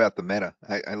 especially about the meta.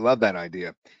 I love that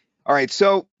idea. All right,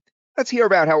 so let's hear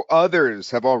about how others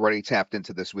have already tapped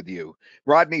into this with you.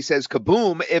 Rodney says,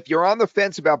 kaboom, if you're on the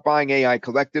fence about buying AI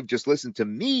Collective, just listen to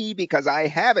me because I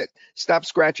have it. Stop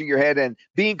scratching your head and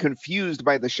being confused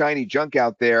by the shiny junk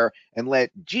out there and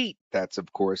let Jeet, that's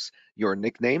of course your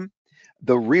nickname,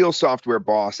 the real software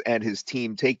boss and his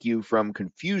team take you from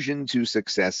confusion to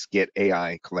success. Get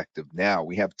AI Collective now.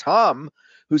 We have Tom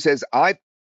who says,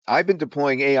 I've been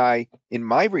deploying AI in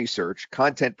my research,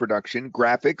 content production,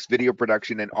 graphics, video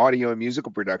production, and audio and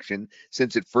musical production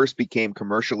since it first became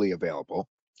commercially available.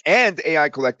 And AI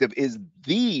Collective is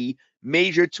the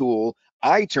major tool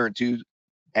I turn to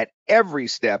at every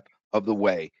step of the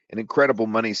way. An incredible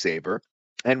money saver.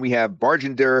 And we have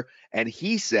Bargender, and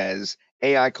he says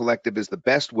AI Collective is the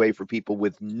best way for people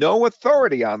with no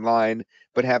authority online,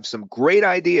 but have some great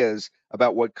ideas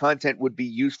about what content would be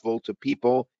useful to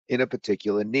people in a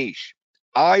particular niche.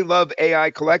 I love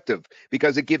AI Collective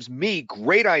because it gives me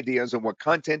great ideas on what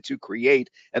content to create,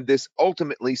 and this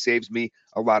ultimately saves me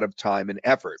a lot of time and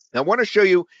effort. Now, I want to show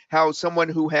you how someone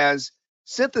who has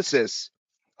Synthesis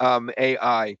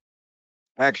AI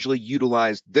actually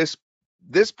utilized this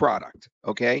product.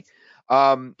 Okay,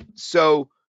 so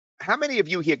how many of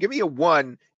you here? Give me a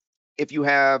one if you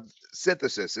have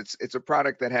Synthesis. It's a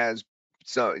product that has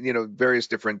various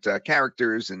different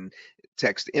characters and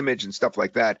text, image, and stuff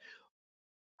like that.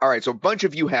 All right, so a bunch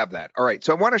of you have that. All right,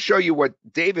 so I want to show you what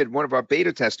David, one of our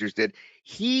beta testers, did.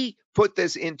 He put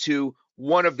this into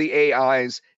one of the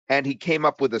AIs and he came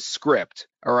up with a script.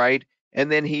 All right,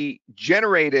 and then he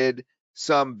generated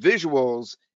some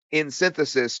visuals in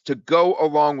Synthesis to go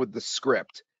along with the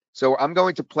script. So I'm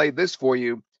going to play this for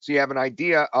you so you have an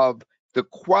idea of the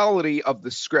quality of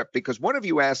the script, because one of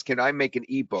you asked, can I make an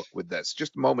ebook with this?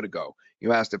 Just a moment ago,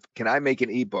 you asked if, can I make an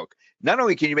ebook? Not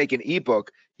only can you make an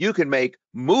ebook, you can make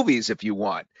movies if you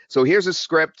want. So here's a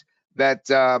script that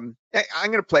I'm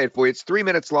going to play it for you. It's 3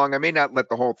 minutes long. I may not let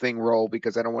the whole thing roll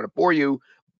because I don't want to bore you,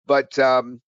 but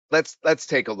let's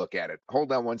take a look at it.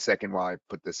 Hold on one second while I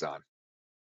put this on.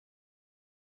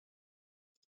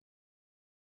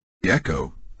 The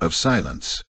echo of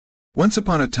silence. Once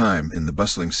upon a time in the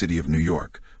bustling city of New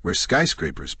York, where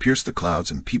skyscrapers pierced the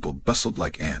clouds and people bustled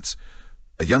like ants,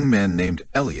 a young man named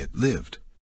Elliot lived.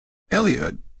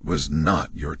 Elliot was not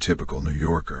your typical New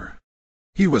Yorker.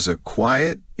 He was a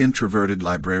quiet, introverted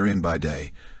librarian by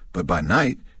day, but by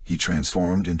night he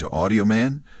transformed into Audio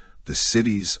Man, the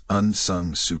city's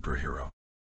unsung superhero.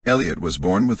 Elliot was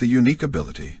born with a unique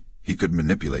ability. He could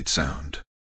manipulate sound.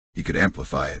 He could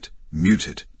amplify it, mute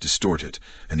it, distort it,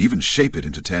 and even shape it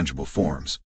into tangible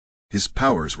forms. His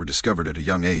powers were discovered at a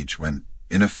young age when,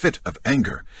 in a fit of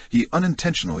anger, he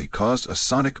unintentionally caused a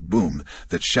sonic boom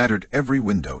that shattered every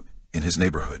window in his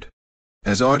neighborhood.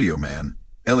 As Audio Man,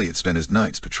 Elliot spent his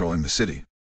nights patrolling the city.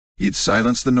 He'd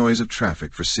silence the noise of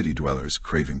traffic for city dwellers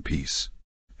craving peace,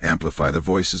 amplify the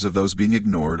voices of those being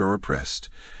ignored or oppressed,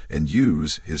 and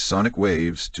use his sonic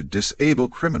waves to disable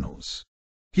criminals.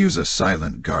 He was a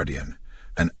silent guardian,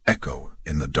 an echo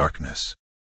in the darkness.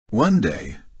 One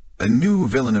day, a new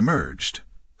villain emerged,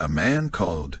 a man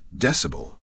called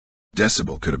Decibel.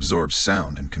 Decibel could absorb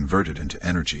sound and convert it into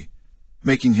energy,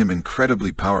 making him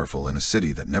incredibly powerful in a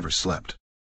city that never slept.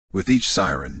 With each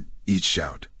siren, each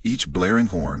shout, each blaring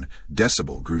horn,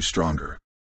 Decibel grew stronger.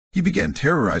 He began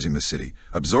terrorizing the city,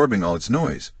 absorbing all its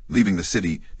noise, leaving the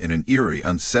city in an eerie,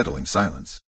 unsettling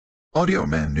silence. Audio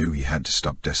Man knew he had to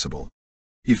stop Decibel.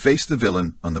 He faced the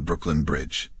villain on the Brooklyn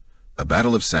Bridge, a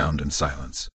battle of sound and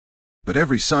silence. But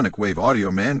every sonic wave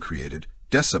Audio Man created,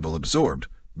 Decibel absorbed,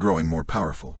 growing more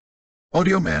powerful.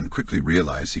 Audio Man quickly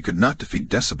realized he could not defeat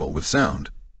Decibel with sound,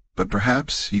 but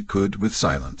perhaps he could with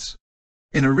silence.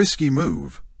 In a risky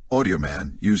move, Audio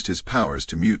Man used his powers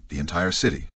to mute the entire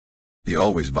city. The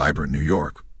always vibrant New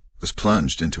York was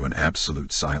plunged into an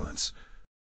absolute silence.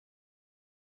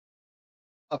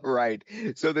 All right.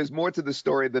 So there's more to the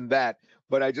story than that,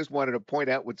 but I just wanted to point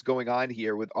out what's going on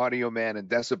here with Audio Man and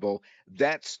Decibel.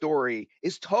 That story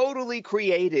is totally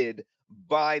created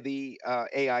by the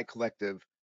AI collective.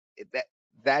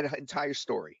 That entire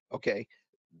story, okay?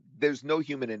 There's no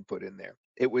human input in there.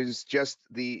 It was just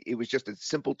a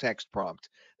simple text prompt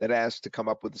that asked to come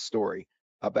up with a story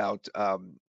about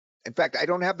in fact, I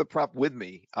don't have the prompt with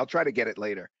me. I'll try to get it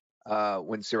later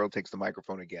when Cyril takes the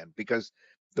microphone again, because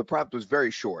the prompt was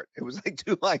very short. It was like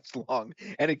 2 lines long,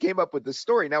 and it came up with the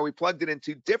story. Now we plugged it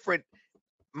into different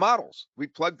models. We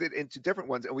plugged it into different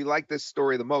ones, and we liked this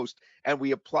story the most, and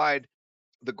we applied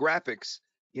the graphics,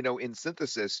 in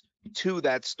Synthesis to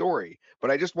that story.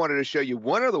 But I just wanted to show you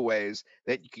one of the ways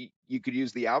that you could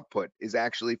use the output is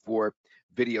actually for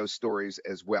video stories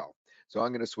as well. So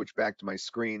I'm going to switch back to my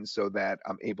screen so that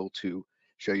I'm able to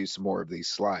show you some more of these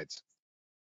slides.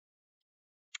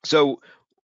 So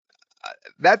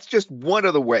that's just one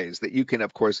of the ways that you can,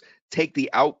 of course, take the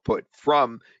output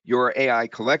from your AI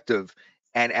collective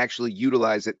and actually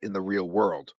utilize it in the real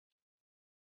world.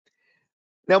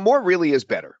 Now, more really is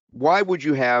better. Why would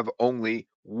you have only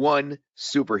one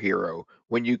superhero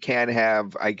when you can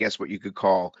have, I guess, what you could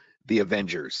call the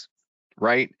Avengers,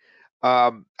 right?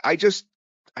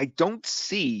 I don't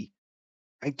see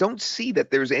that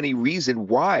there's any reason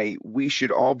why we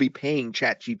should all be paying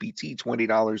ChatGPT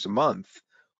 $20 a month,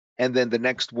 and then the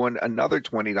next one another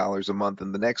 $20 a month,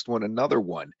 and the next one another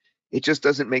one. It just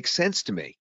doesn't make sense to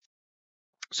me.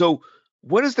 So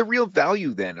what is the real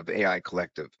value then of AI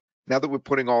Collective now that we're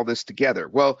putting all this together?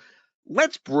 Well,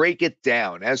 let's break it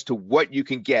down as to what you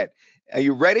can get. Are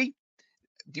you ready?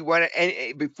 Do you want to,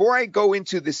 and before I go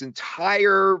into this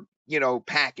entire,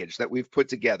 package that we've put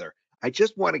together, I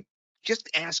just want to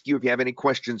ask you if you have any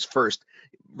questions first,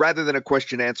 rather than a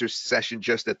question answer session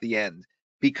just at the end,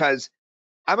 because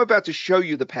I'm about to show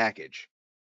you the package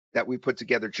that we put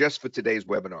together just for today's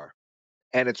webinar.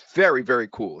 And it's very, very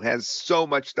cool. It has so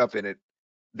much stuff in it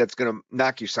that's going to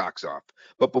knock your socks off.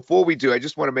 But before we do, I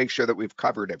just want to make sure that we've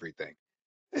covered everything.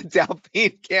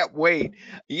 Delphine can't wait.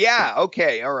 Yeah,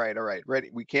 okay. All right. Ready?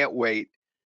 We can't wait.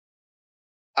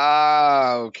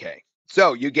 Okay.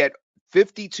 So you get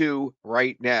 52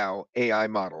 right now AI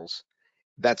models.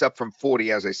 That's up from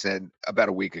 40, as I said, about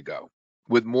a week ago,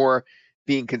 with more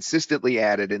being consistently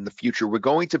added in the future. We're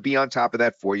going to be on top of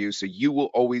that for you, so you will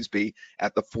always be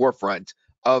at the forefront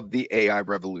of the AI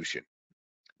revolution.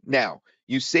 Now,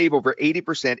 you save over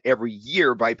 80% every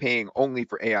year by paying only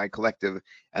for AI Collective,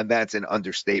 and that's an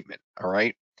understatement, all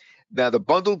right? Now, the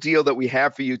bundle deal that we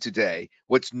have for you today,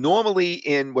 what's normally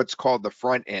in what's called the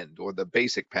front end or the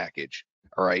basic package,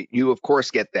 all right, you of course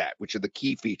get that, which are the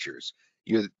key features.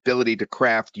 Your ability to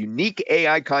craft unique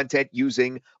AI content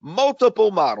using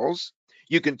multiple models.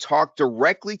 You can talk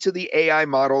directly to the AI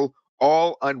model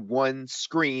all on one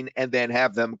screen and then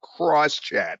have them cross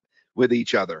chat with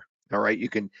each other. All right, you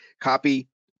can copy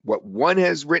what one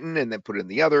has written and then put it in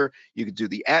the other. You can do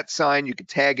the @ sign, you can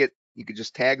tag it. You could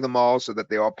just tag them all so that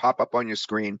they all pop up on your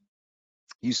screen.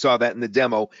 You saw that in the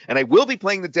demo. And I will be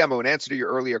playing the demo in answer to your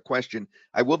earlier question.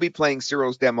 I will be playing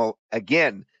Cyril's demo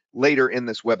again later in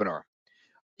this webinar.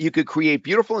 You could create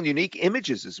beautiful and unique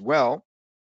images as well.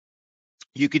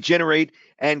 You could generate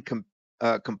and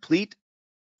complete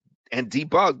and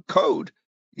debug code.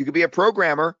 You could be a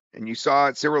programmer, and you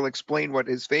saw Cyril explain what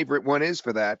his favorite one is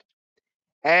for that.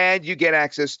 And you get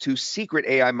access to secret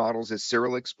AI models, as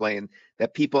Cyril explained,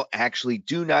 that people actually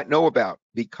do not know about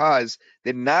because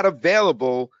they're not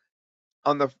available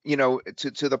on the,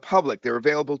 to the public. They're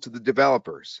available to the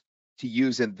developers to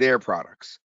use in their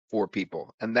products for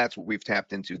people. And that's what we've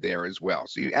tapped into there as well.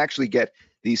 So you actually get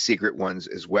these secret ones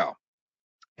as well.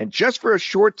 And just for a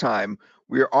short time,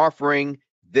 we're offering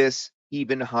this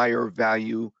even higher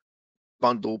value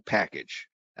bundle package.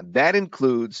 And that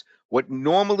includes what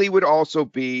normally would also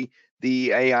be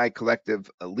the AI Collective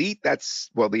Elite. The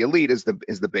Elite is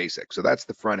the basic. So that's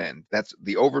the front end. That's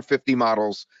the over 50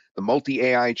 models, the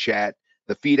multi-AI chat,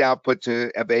 the feed output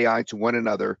of AI to one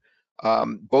another,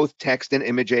 both text and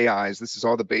image AIs. This is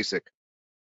all the basic.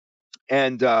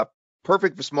 And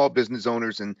perfect for small business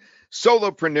owners and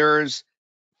solopreneurs,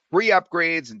 free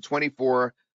upgrades and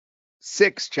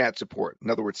 24/6 chat support. In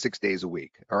other words, 6 days a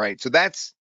week. All right. So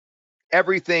that's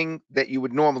everything that you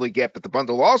would normally get, but the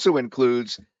bundle also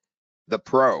includes the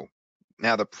Pro.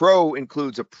 Now, the Pro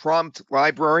includes a prompt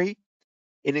library.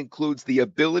 It includes the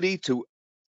ability to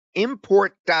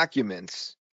import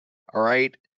documents, all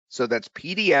right? So that's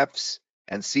PDFs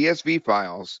and CSV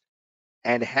files,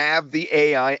 and have the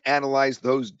AI analyze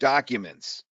those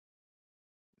documents.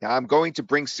 Now, I'm going to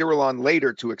bring Cyril on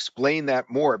later to explain that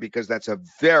more because that's a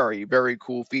very, very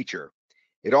cool feature.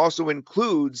 It also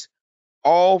includes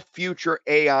all future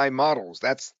AI models.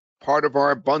 That's part of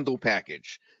our bundle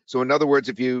package. So in other words,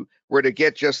 if you were to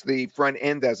get just the front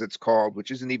end, as it's called, which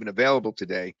isn't even available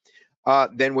today,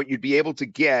 then what you'd be able to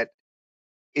get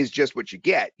is just what you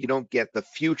get. You don't get the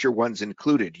future ones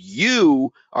included.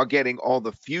 You are getting all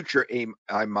the future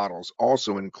AI models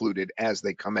also included as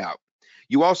they come out.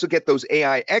 You also get those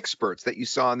AI experts that you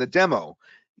saw in the demo,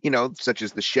 such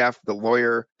as the chef, the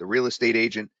lawyer, the real estate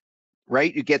agent,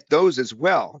 right? You get those as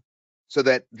well, so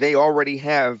that they already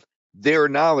have their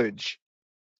knowledge,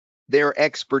 their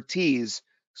expertise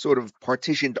sort of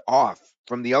partitioned off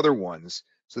from the other ones,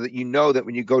 so that you know that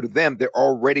when you go to them, they're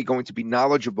already going to be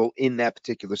knowledgeable in that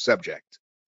particular subject.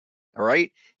 All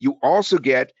right. You also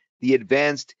get the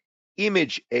advanced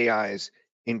image AIs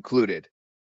included.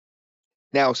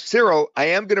 Now, Cyril, I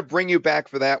am going to bring you back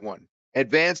for that one.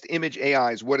 Advanced image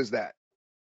AIs, what is that?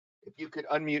 If you could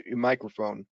unmute your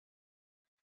microphone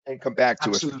and come back to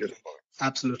us.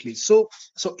 Absolutely. So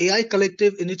AI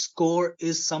Collective in its core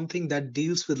is something that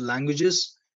deals with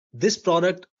languages. This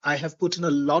product, I have put in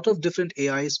a lot of different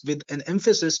AIs with an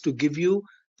emphasis to give you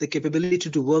the capability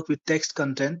to work with text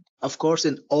content, of course,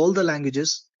 in all the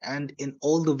languages and in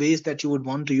all the ways that you would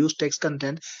want to use text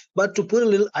content. But to put a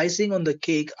little icing on the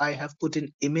cake, I have put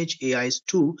in image AIs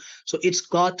too. So it's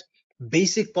got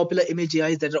basic popular image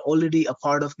AIs that are already a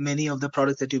part of many of the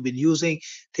products that you've been using.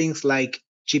 Things like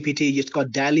GPT, it's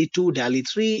got DALL-E 2, DALL-E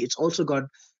 3. It's also got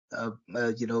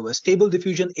a stable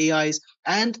diffusion AIs.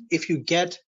 And if you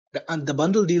get the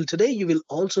bundle deal today, you will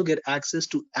also get access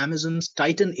to Amazon's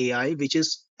Titan AI, which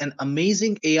is an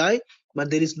amazing AI, but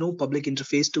there is no public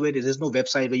interface to it. There is no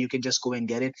website where you can just go and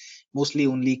get it. Mostly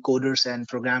only coders and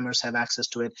programmers have access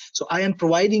to it. So I am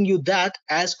providing you that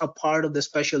as a part of the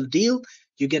special deal.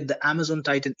 You get the Amazon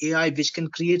Titan AI, which can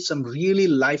create some really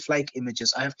lifelike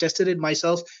images. I have tested it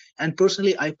myself, and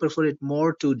personally, I prefer it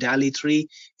more to DALL-E 3.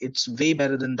 It's way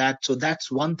better than that. So that's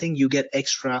one thing you get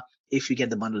extra if you get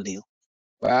the bundle deal.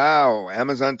 Wow,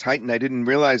 Amazon Titan. I didn't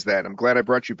realize that. I'm glad I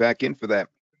brought you back in for that.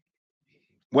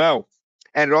 Wow.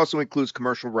 And it also includes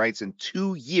commercial rights and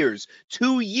 2 years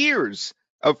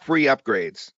of free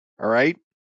upgrades. All right.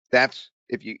 That's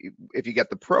if you get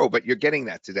the Pro, but you're getting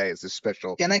that today as a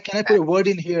special. Can I put a word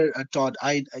in here, Todd?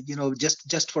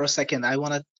 Just for a second, I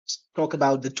want to talk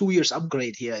about the 2 years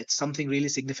upgrade here. It's something really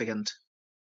significant.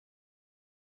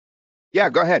 Yeah,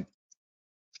 go ahead.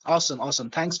 Awesome, awesome.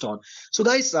 Thanks, Todd. So,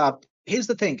 guys, here's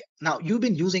the thing. Now, you've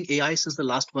been using AI since the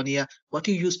last 1 year. What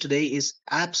you use today is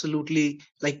absolutely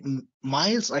like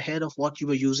miles ahead of what you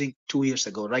were using 2 years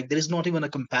ago, right? There is not even a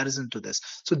comparison to this.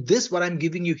 So, this, what I'm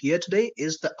giving you here today,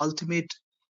 is the ultimate,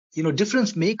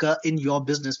 difference maker in your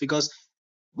business, because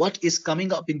what is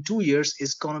coming up in 2 years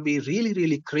is going to be really,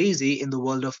 really crazy in the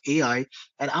world of AI.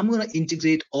 And I'm going to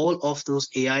integrate all of those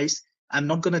AIs. I'm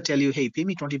not going to tell you, hey, pay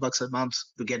me 20 bucks a month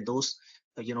to get those,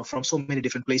 from so many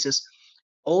different places.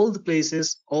 All the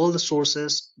places, all the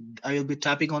sources, I will be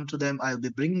tapping onto them. I'll be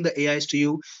bringing the AIs to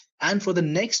you. And for the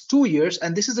next 2 years,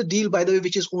 and this is a deal, by the way,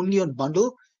 which is only on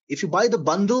bundle. If you buy the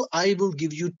bundle, I will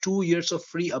give you 2 years of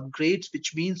free upgrades,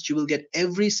 which means you will get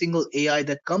every single AI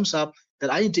that comes up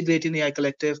that I integrate in AI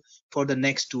Collective for the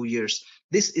next 2 years.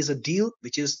 This is a deal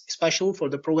which is special for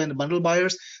the pro and the bundle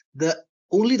buyers. The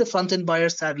only the front end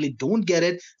buyers sadly don't get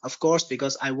it, of course,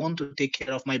 because I want to take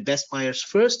care of my best buyers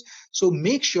first. So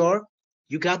make sure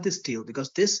you got this deal,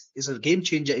 because this is a game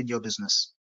changer in your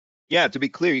business. Yeah, to be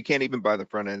clear, you can't even buy the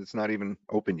front end. It's not even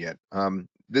open yet.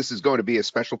 This is going to be a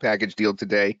special package deal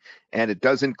today, and it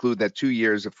does include that 2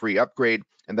 years of free upgrade,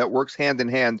 and that works hand in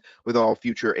hand with all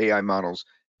future AI models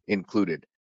included.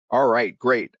 All right,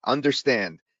 great.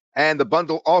 Understand. And the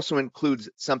bundle also includes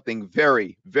something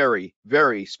very, very,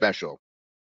 very special.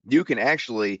 You can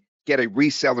actually get a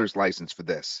reseller's license for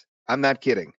this. I'm not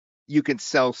kidding. You can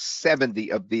sell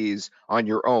 70 of these on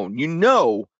your own.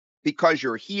 Because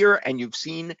you're here and you've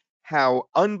seen how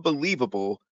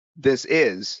unbelievable this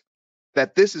is,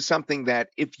 that this is something that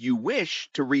if you wish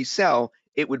to resell,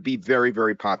 it would be very,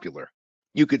 very popular.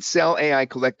 You could sell AI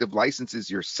Collective licenses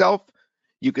yourself.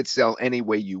 You could sell any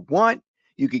way you want.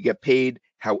 You could get paid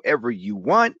however you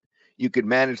want. You could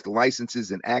manage the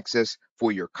licenses and access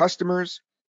for your customers.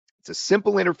 It's a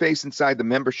simple interface inside the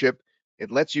membership.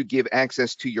 It lets you give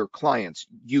access to your clients.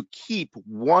 You keep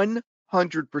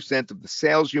 100% of the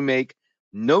sales you make.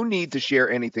 No need to share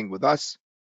anything with us.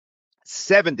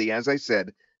 70, as I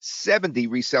said, 70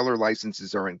 reseller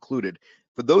licenses are included.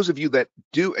 For those of you that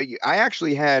do, I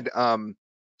actually had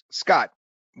Scott,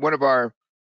 one of our,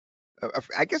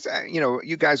 I guess,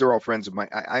 you guys are all friends of mine.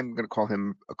 I'm going to call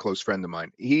him a close friend of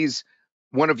mine. He's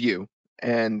one of you,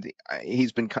 and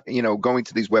he's been, going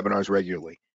to these webinars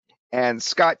regularly. And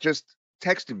Scott just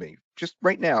texted me just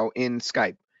right now in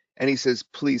Skype, and he says,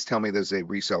 please tell me there's a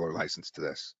reseller license to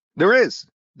this. There is.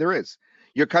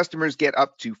 Your customers get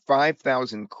up to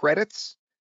 5,000 credits,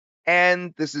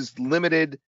 and this is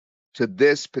limited to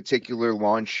this particular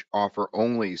launch offer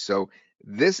only. So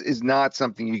this is not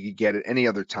something you could get at any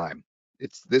other time.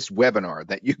 It's this webinar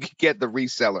that you could get the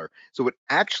reseller. So it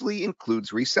actually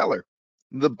includes reseller.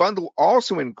 The bundle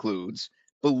also includes,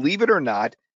 believe it or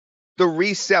not, the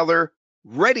reseller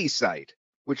ready site,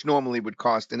 which normally would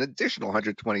cost an additional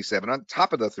 $127 on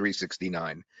top of the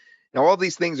 $369. Now, all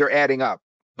these things are adding up,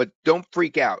 but don't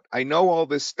freak out. I know all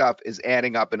this stuff is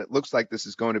adding up, and it looks like this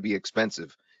is going to be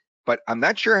expensive, but I'm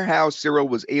not sure how Cyril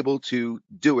was able to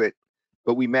do it,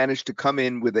 but we managed to come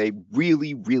in with a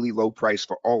really, really low price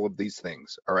for all of these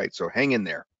things. All right, so hang in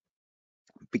there,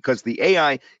 because the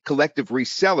AI Collective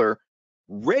Reseller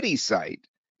Ready site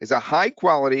is a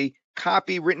high-quality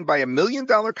copy written by $1 million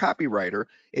copywriter.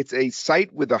 It's a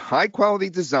site with a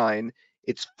high-quality design.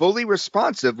 It's fully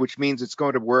responsive, which means it's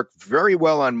going to work very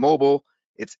well on mobile.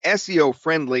 It's SEO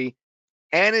friendly,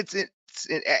 and it's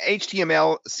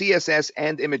HTML, CSS,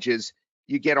 and images.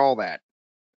 You get all that.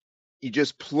 You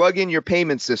just plug in your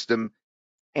payment system,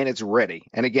 and it's ready.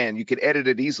 And again, you could edit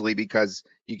it easily because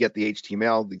you get the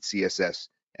HTML, the CSS,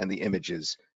 and the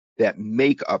images that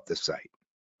make up the site.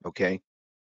 Okay?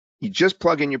 You just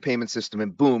plug in your payment system,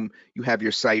 and boom, you have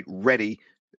your site ready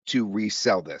to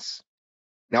resell this.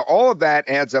 Now, all of that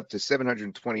adds up to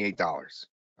 $728.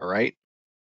 All right?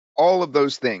 All of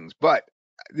those things. But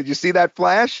did you see that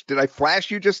flash? Did I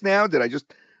flash you just now? Did I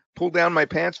just pull down my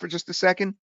pants for just a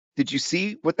second? Did you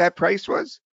see what that price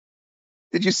was?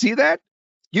 Did you see that?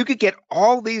 You could get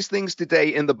all these things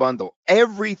today in the bundle.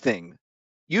 Everything.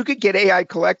 You could get AI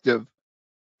Collective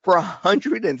for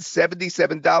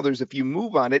 $177 if you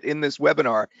move on it in this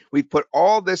webinar. We've put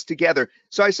all this together.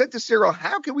 So I said to Cyril,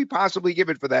 how can we possibly give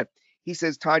it for that? He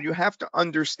says, Todd, you have to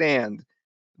understand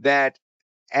that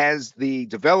as the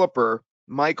developer,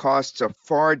 my costs are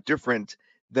far different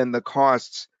than the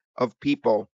costs of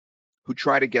people who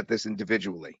try to get this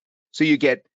individually. So you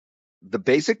get the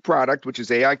basic product, which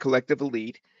is AI Collective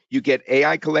Elite. You get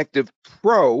AI Collective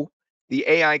Pro, the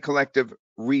AI Collective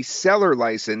reseller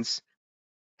license,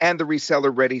 and the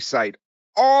reseller ready site.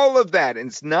 All of that,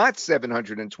 and it's not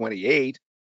 $728.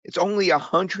 It's only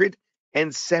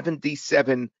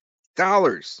 $177.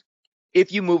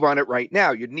 If you move on it right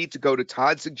now, you'd need to go to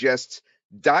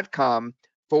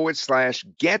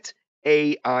toddsuggests.com/get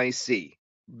AIC.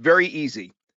 Very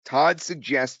easy.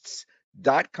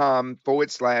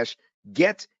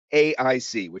 toddsuggests.com/get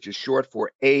AIC, which is short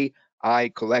for AI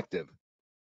Collective.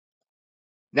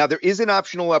 Now, there is an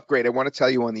optional upgrade I want to tell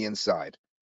you on the inside.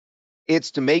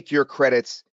 It's to make your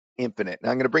credits infinite.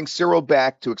 Now, I'm going to bring Cyril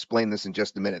back to explain this in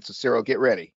just a minute. So, Cyril, get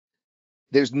ready.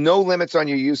 There's no limits on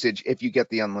your usage if you get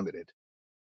the unlimited.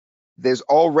 There's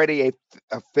already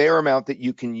a fair amount that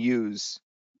you can use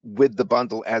with the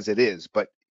bundle as it is. But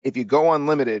if you go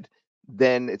unlimited,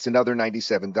 then it's another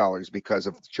 $97 because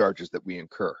of the charges that we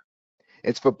incur.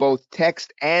 It's for both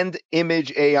text and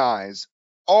image AIs.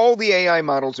 All the AI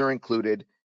models are included,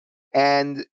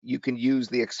 and you can use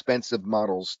the expensive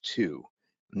models too.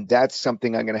 And that's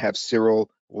something I'm going to have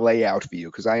Cyril lay out for you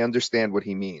because I understand what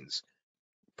he means.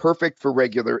 Perfect for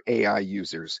regular AI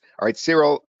users. All right,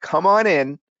 Cyril, come on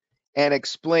in and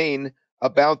explain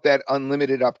about that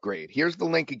unlimited upgrade. Here's the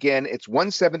link again. It's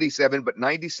 $177, but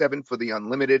 $97 for the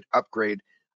unlimited upgrade.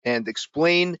 And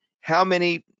explain how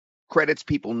many credits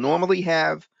people normally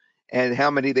have and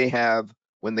how many they have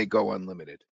when they go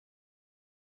unlimited.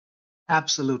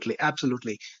 Absolutely,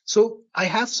 absolutely. So I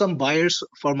have some buyers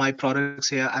for my products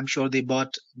here. I'm sure they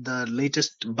bought the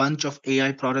latest bunch of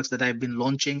AI products that I've been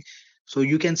launching. So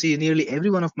you can see nearly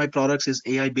every one of my products is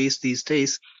AI based these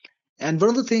days. And one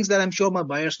of the things that I'm sure my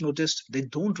buyers noticed, they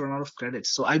don't run out of credits.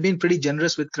 So I've been pretty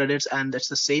generous with credits, and that's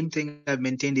the same thing I've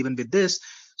maintained even with this.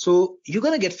 So you're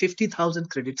going to get 50,000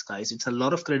 credits, guys. It's a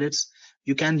lot of credits.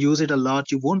 You can use it a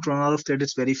lot. You won't run out of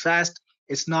credits very fast.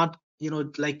 It's not,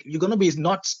 like you're going to be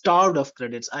not starved of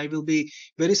credits. I will be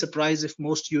very surprised if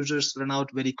most users run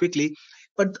out very quickly.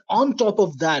 But on top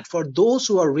of that, for those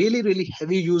who are really, really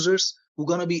heavy users, who are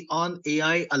going to be on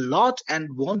AI a lot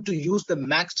and want to use the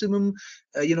maximum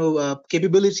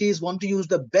capabilities, want to use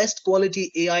the best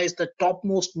quality AIs, the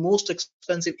topmost, most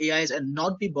expensive AIs, and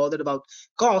not be bothered about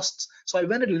costs. So I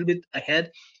went a little bit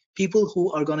ahead. People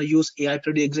who are going to use AI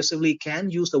pretty aggressively can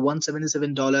use the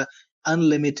 $177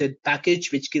 unlimited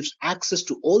package, which gives access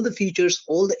to all the features,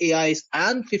 all the AIs,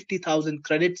 and 50,000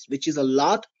 credits, which is a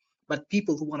lot. But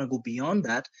people who want to go beyond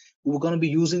that, who are going to be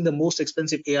using the most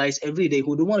expensive AIs every day,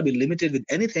 who don't want to be limited with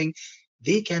anything,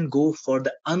 they can go for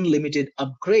the unlimited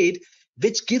upgrade,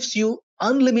 which gives you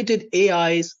unlimited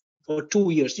AIs for 2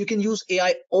 years. You can use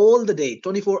AI all the day,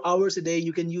 24 hours a day.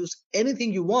 You can use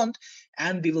anything you want,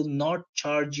 and we will not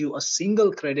charge you a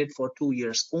single credit for 2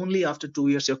 years. Only after 2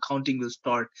 years, your counting will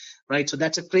start, right? So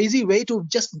that's a crazy way to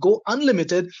just go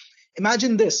unlimited.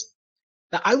 Imagine this.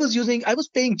 Now, I was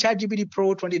paying ChatGPT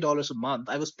Pro $20 a month.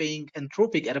 I was paying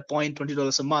Anthropic at a point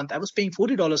 $20 a month. I was paying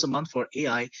 $40 a month for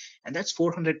AI, and that's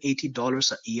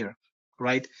 $480 a year,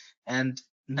 right? And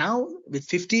now with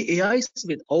 50 AIs,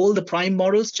 with all the prime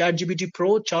models, ChatGPT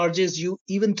Pro charges you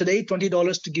even today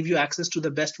 $20 to give you access to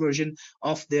the best version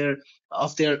of their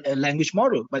language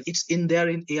model. But it's in there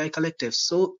in AI Collective.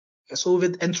 So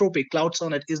with Anthropic, Cloud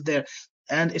Sonnet is there.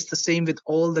 And it's the same with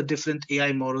all the different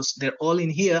AI models. They're all in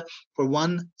here for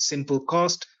one simple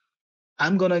cost.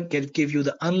 I'm going to give you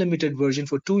the unlimited version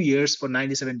for 2 years for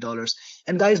 $97.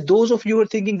 And guys, those of you who are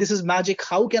thinking this is magic,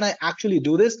 how can I actually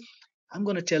do this? I'm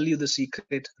going to tell you the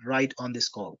secret right on this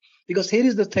call. Because here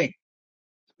is the thing.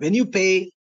 When you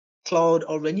pay Claude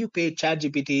or when you pay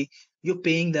ChatGPT, you're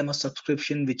paying them a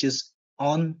subscription which is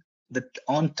on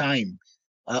time.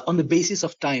 On the basis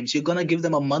of times, you're going to give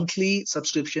them a monthly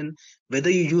subscription, whether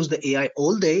you use the AI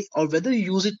all day or whether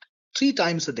you use it 3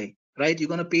 times a day, right? You're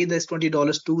going to pay this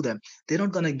 $20 to them. They're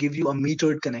not going to give you a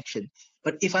metered connection.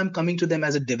 But if I'm coming to them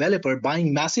as a developer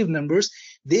buying massive numbers,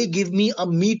 they give me a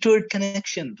metered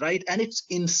connection, right? And it's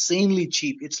insanely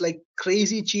cheap. It's like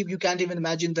crazy cheap. You can't even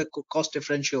imagine the cost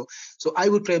differential. So I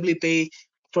would probably pay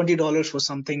 $20 for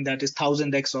something that is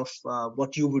 1000x of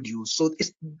what you would use. So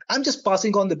I'm just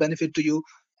passing on the benefit to you,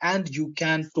 and you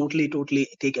can totally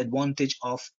take advantage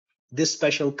of this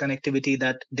special connectivity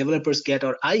that developers get,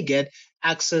 or I get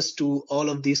access to all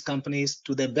of these companies,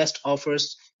 to their best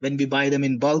offers when we buy them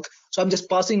in bulk. So I'm just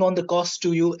passing on the cost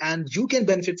to you, and you can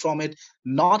benefit from it,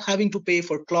 not having to pay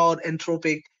for Claude,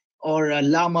 Anthropic, or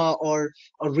Llama, or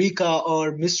Rika,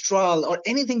 or Mistral, or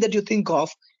anything that you think of.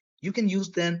 You can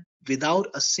use them without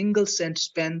a single cent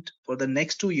spent for the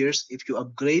next 2 years if you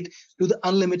upgrade to the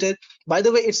unlimited. By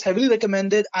the way, it's heavily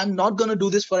recommended. I'm not going to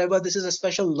do this forever. This is a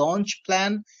special launch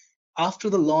plan. After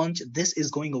the launch, this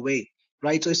is going away,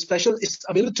 right? So it's special. It's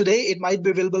available today. It might be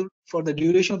available for the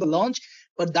duration of the launch,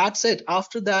 but that's it.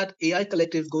 After that, AI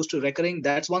Collective goes to recurring.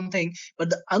 That's one thing.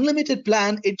 But the unlimited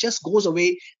plan, it just goes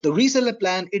away. The reseller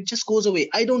plan, it just goes away.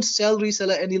 I don't sell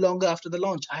reseller any longer after the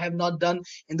launch. I have not done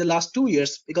in the last 2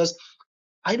 years because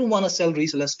I don't want to sell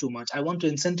resellers too much. I want to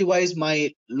incentivize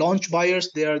my launch buyers.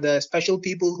 They are the special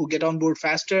people who get on board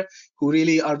faster, who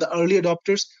really are the early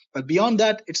adopters. But beyond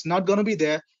that, it's not going to be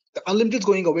there. The unlimited is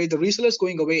going away, the reseller is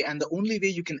going away, and the only way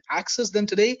you can access them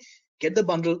today, get the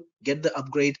bundle, get the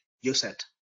upgrade, you're set.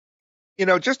 You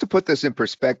know, just to put this in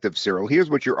perspective, Cyril, here's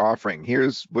what you're offering.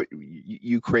 Here's what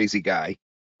you crazy guy.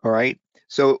 All right.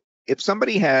 So if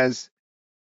somebody has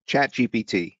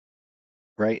ChatGPT,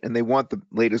 right, and they want the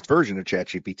latest version of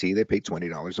ChatGPT, they pay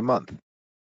 $20 a month.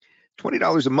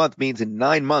 $20 a month means in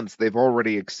 9 months, they've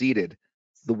already exceeded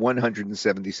the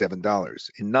 $177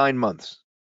 in 9 months.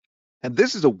 And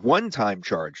this is a one-time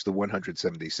charge, the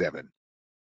 $177.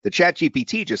 The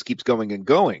ChatGPT just keeps going and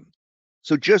going.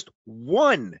 So just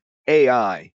one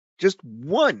AI, just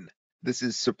one, this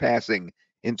is surpassing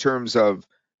in terms of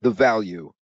the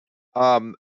value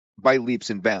by leaps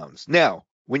and bounds. Now,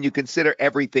 when you consider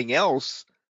everything else,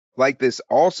 like this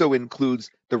also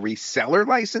includes the reseller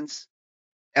license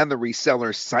and the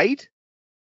reseller site,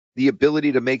 the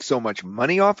ability to make so much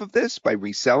money off of this by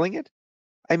reselling it.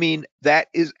 I mean, that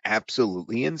is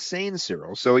absolutely insane,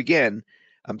 Cyril. So again,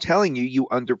 I'm telling you, you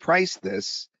underpriced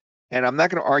this, and I'm not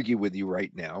going to argue with you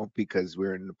right now because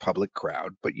we're in a public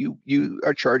crowd, but you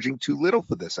are charging too little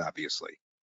for this, obviously.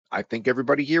 I think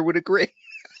everybody here would agree.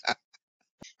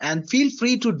 And feel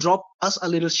free to drop us a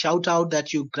little shout out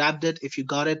that you grabbed it if you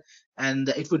got it, and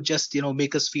it would just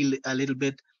make us feel a little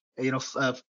bit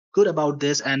good about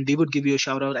this, and we would give you a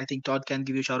shout out. I think Todd can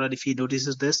give you a shout out if he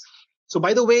notices this. So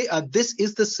by the way, this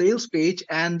is the sales page,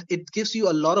 and it gives you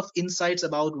a lot of insights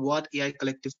about what AI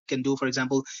Collective can do. For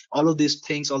example, all of these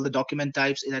things, all the document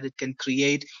types that it can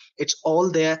create, it's all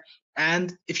there.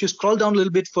 And if you scroll down a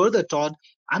little bit further, Todd,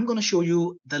 I'm going to show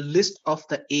you the list of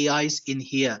the AIs in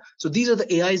here. So these are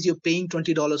the AIs you're paying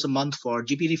 $20 a month for.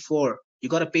 GPT-4, you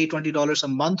got to pay $20 a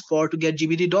month to get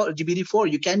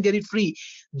GPT-4. You can get it free.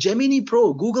 Gemini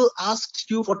Pro, Google asks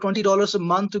you for $20 a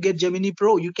month to get Gemini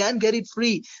Pro. You can get it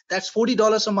free. That's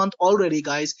 $40 a month already,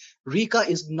 guys. Rika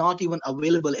is not even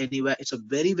available anywhere. It's a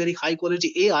very, very high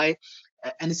quality AI,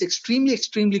 and it's extremely,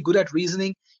 extremely good at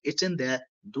reasoning. It's in there.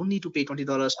 Don't need to pay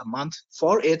 $20 a month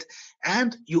for it.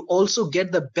 And you also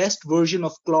get the best version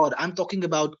of Claude. I'm talking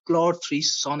about Claude 3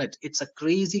 Sonnet. It's a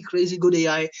crazy, crazy good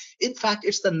AI. In fact,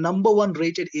 it's the #1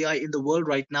 rated AI in the world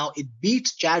right now. It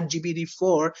beats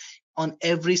ChatGPT-4 on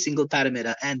every single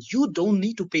parameter. And you don't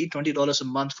need to pay $20 a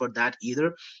month for that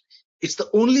either. It's the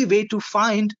only way to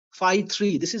find Phi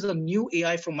 3. This is a new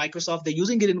AI from Microsoft. They're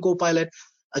using it in Copilot.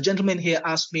 A gentleman here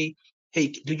asked me, hey,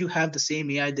 do you have the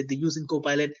same AI that they use in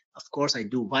Copilot? Of course I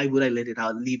do. Why would I leave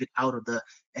it out of the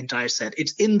entire set?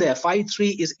 It's in there. Phi 3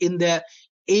 is in there.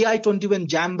 AI21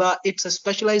 Jamba, it's a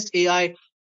specialized AI.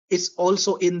 It's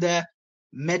also in there.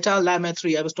 Meta Llama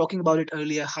 3, I was talking about it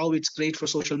earlier, how it's great for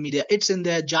social media. It's in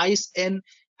there. JAIS N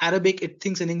Arabic, it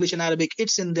thinks in English and Arabic.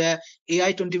 It's in there.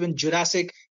 AI21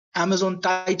 Jurassic. Amazon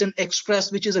Titan Express,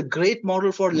 which is a great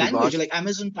model for language. Like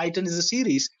Amazon Titan is a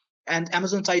series. And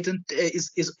Amazon Titan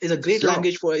is a great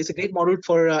language for, it's a great model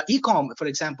for e-com, for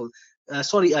example.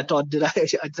 Sorry, Todd, did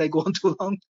I go on too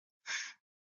long?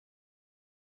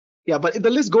 Yeah, but the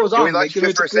list goes on. We lost you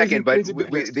just for a second, but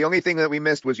the only thing that we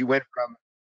missed was you went from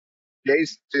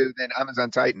JAIS to then Amazon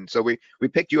Titan. So we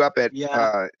picked you up at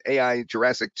AI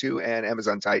Jurassic 2 and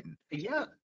Amazon Titan. Yeah,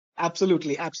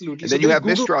 absolutely, absolutely. And then you have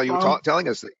Google Mistral. You were telling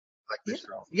us that.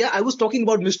 Yeah, I was talking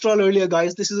about Mistral earlier,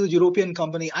 guys. This is a European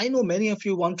company. I know many of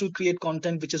you want to create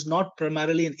content which is not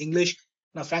primarily in English.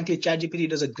 Now, frankly, ChatGPT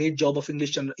does a great job of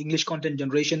English content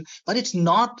generation, but it's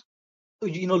not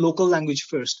local language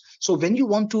first. So when you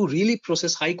want to really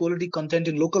process high quality content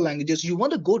in local languages, you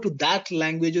want to go to that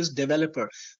language's developer,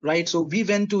 right? So we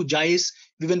went to JAIS,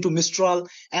 we went to Mistral,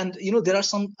 and there are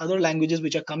some other languages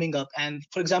which are coming up. And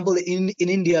for example, in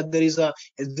India, there's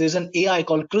an AI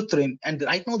called Krutrim, and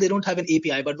right now they don't have an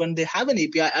API, but when they have an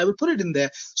API, I will put it in there.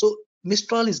 So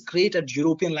Mistral is great at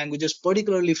European languages,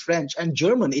 particularly French and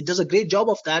German. It does a great job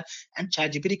of that, and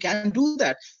ChatGPT can do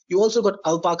that. You also got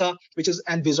Alpaca,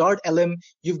 and Wizard LM.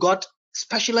 You've got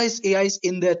specialized AIs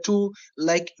in there too,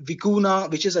 like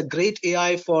Vicuna, which is a great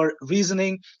AI for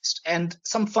reasoning, and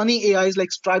some funny AIs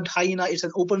like Striped Hyena. It's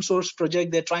an open source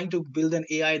project. They're trying to build an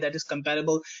AI that is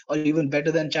comparable or even better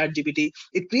than ChatGPT.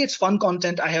 It creates fun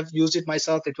content. I have used it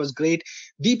myself. It was great.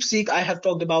 DeepSeek, I have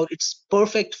talked about. It's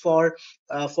perfect for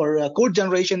code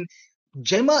generation.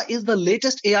 Gemma is the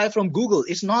latest AI from Google.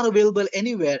 It's not available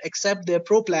anywhere except their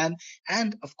Pro plan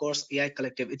and, of course, AI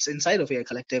Collective. It's inside of AI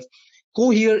Collective.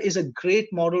 Cohere is a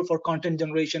great model for content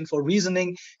generation, for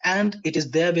reasoning, and it is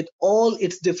there with all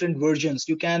its different versions.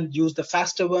 You can use the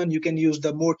faster one, you can use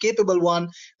the more capable one.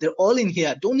 They're all in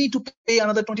here. Don't need to pay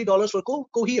another $20 for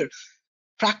Cohere.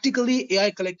 Practically,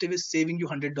 AI Collective is saving you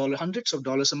hundreds of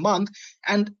dollars a month.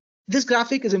 And this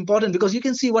graphic is important because you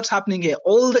can see what's happening here.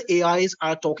 All the AIs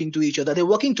are talking to each other. They're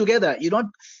working together. You're not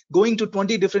going to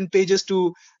 20 different pages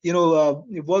to,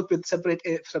 work with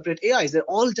separate AIs. They're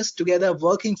all just together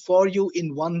working for you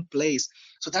in one place.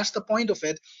 So that's the point of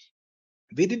it.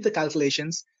 We did the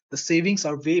calculations. The savings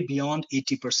are way beyond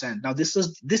 80%. Now,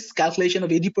 this calculation of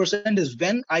 80% is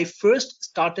when I first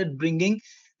started bringing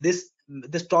this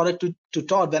product to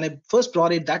Todd. When I first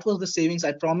brought it, that was the savings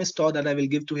I promised Todd that I will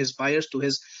give to his buyers, to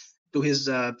his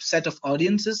set of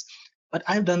audiences. But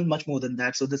I've done much more than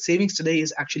that. So the savings today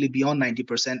is actually beyond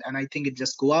 90%, and I think it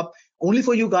just go up only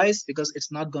for you guys, because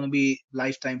it's not going to be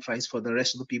lifetime price for the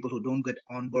rest of the people who don't get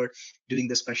on board during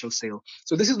the special sale.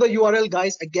 So this is the URL,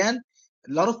 guys. Again,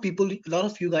 a lot of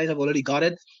you guys have already got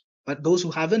it, but those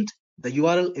who haven't, the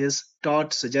URL is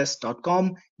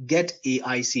toddsuggest.com. Get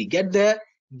AIC. Get there.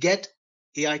 Get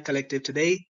AI Collective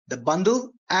today. The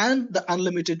bundle and the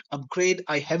unlimited upgrade,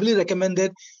 I heavily recommend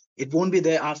it. It won't be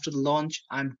there after the launch.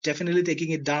 I'm definitely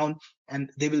taking it down,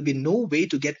 and there will be no way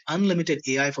to get unlimited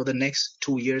AI for the next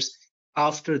 2 years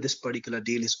after this particular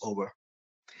deal is over.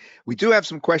 We do have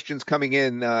some questions coming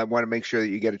in. I want to make sure that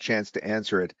you get a chance to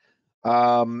answer it.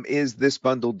 Is this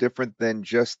bundle different than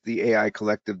just the AI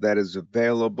Collective that is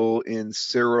available in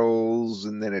Cyril's?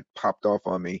 And then it popped off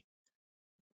on me.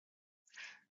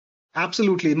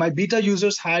 Absolutely. My beta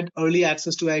users had early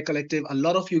access to AI Collective. A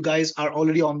lot of you guys are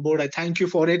already on board. I thank you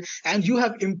for it. And you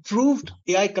have improved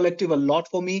AI Collective a lot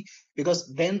for me, because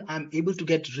then I'm able to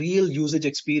get real usage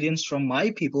experience from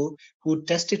my people who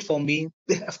test it for me.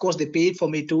 Of course, they pay it for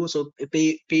me too. So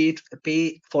pay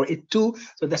for it too.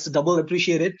 So that's double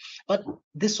appreciated. But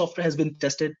this software has been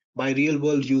tested by real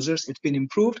world users. It's been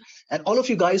improved. And all of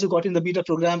you guys who got in the beta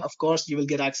program, of course, you will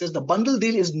get access. The bundle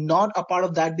deal is not a part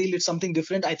of that deal. It's something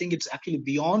different. I think it's actually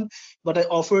beyond what I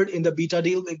offered in the beta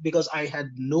deal, because I had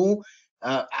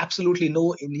absolutely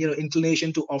no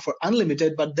inclination to offer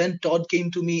unlimited. But then Todd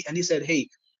came to me and he said, hey,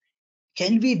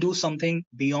 can we do something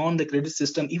beyond the credit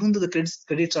system? Even though the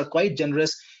credits are quite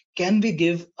generous, can we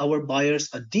give our buyers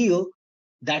a deal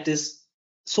that is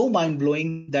so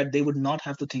mind-blowing that they would not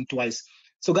have to think twice?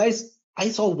 So guys, I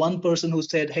saw one person who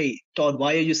said, hey, Todd,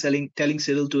 why are you telling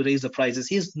Cyril to raise the prices?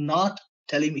 He's not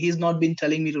been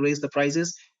telling me to raise the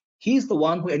prices. He's the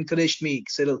one who encouraged me,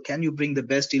 Cyril, can you bring the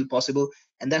best deal possible?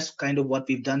 And that's kind of what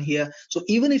we've done here. So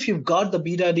even if you've got the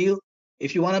beta deal,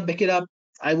 if you want to pick it up,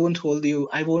 I won't hold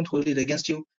it against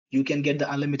you. You can get the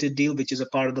unlimited deal, which is a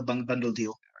part of the bundle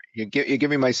deal. You're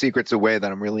giving my secrets away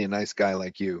that I'm really a nice guy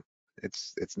like you.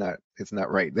 It's not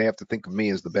right. They have to think of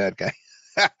me as the bad guy.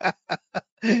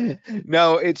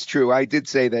 No, it's true. I did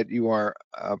say that you are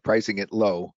pricing it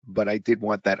low, but I did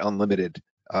want that unlimited.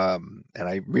 And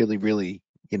I really, really,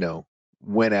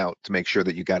 went out to make sure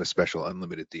that you got a special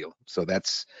unlimited deal. So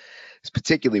it's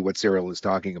particularly what Cyril is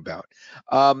talking about.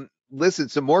 Listen,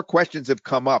 some more questions have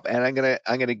come up, and I'm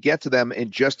gonna get to them in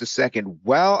just a second.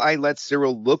 While I let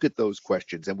Cyril look at those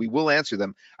questions, and we will answer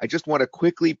them, I just want to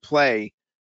quickly play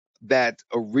that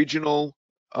original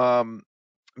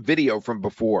video from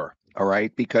before, all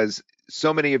right? Because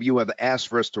so many of you have asked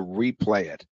for us to replay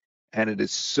it, and it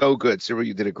is so good. Cyril,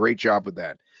 you did a great job with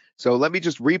that. So let me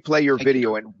just replay your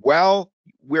video, and while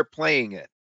we're playing it,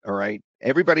 all right,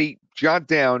 everybody jot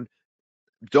down,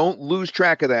 don't lose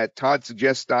track of that,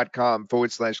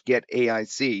 toddsuggest.com/get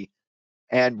AIC.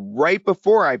 And right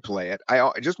before I play it,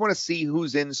 I just want to see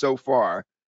who's in so far.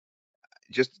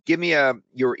 Just give me a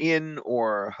you're in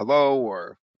or hello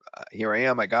or here I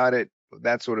am, I got it,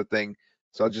 that sort of thing.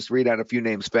 So I'll just read out a few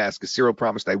names fast because Cyril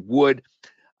promised I would.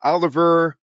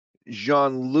 Oliver,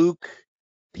 Jean-Luc,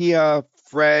 Pia,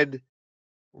 Fred,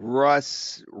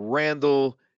 Russ,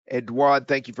 Randall, Edouard,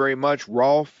 thank you very much.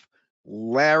 Rolf,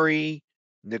 Larry,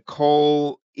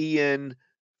 Nicole, Ian,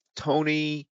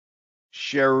 Tony,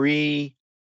 Cherie,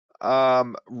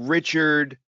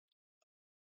 Richard,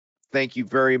 thank you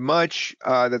very much.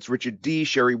 That's Richard D.,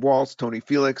 Sherry Waltz, Tony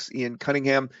Felix, Ian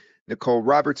Cunningham, Nicole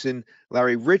Robertson,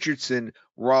 Larry Richardson,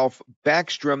 Rolf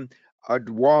Backstrom,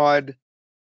 Edouard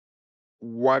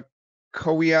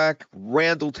Wakowiak,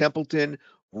 Randall Templeton,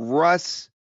 Russ,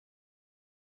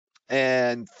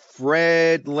 and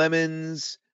Fred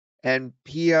Lemons, and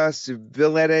Pia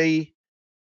Civilete.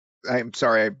 I'm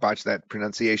sorry, I botched that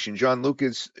pronunciation.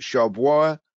 Jean-Lucas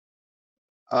Chaubois,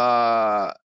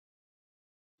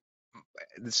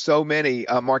 So many.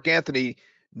 Mark Anthony,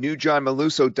 New John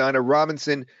Maluso, Donna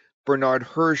Robinson, Bernard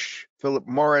Hirsch, Philip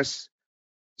Morris,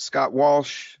 Scott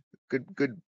Walsh.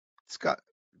 Good. Scott,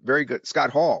 very good.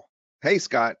 Scott Hall. Hey,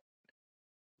 Scott.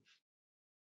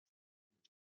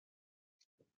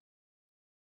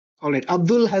 All right.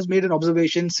 Abdul has made an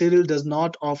observation. Cyril does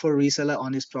not offer reseller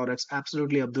on his products.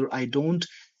 Absolutely, Abdul. I don't.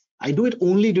 I do it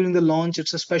only during the launch.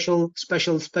 It's a special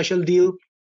deal,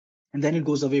 and then it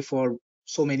goes away for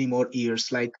so many more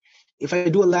years. Like if I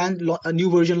do a new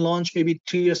version launch, maybe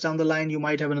 3 years down the line, you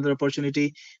might have another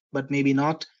opportunity, but maybe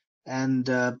not. And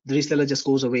the reseller just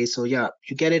goes away. So yeah,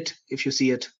 you get it if you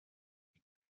see it.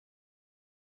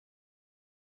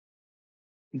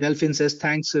 Delphin says,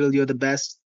 thanks, Cyril. You're the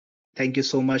best. Thank you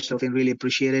so much, Delphin. Really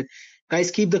appreciate it.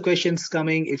 Guys, keep the questions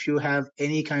coming. If you have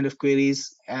any kind of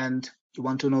queries and you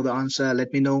want to know the answer,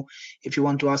 let me know. If you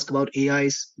want to ask about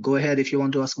AIs, go ahead. If you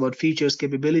want to ask about features,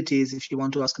 capabilities, if you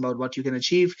want to ask about what you can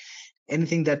achieve,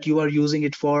 anything that you are using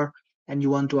it for, and you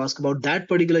want to ask about that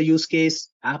particular use case,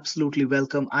 absolutely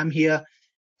welcome. I'm here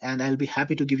and I'll be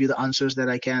happy to give you the answers that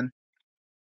I can.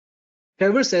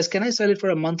 Trevor says, can I sell it for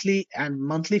a monthly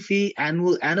fee,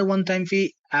 annual, and a one-time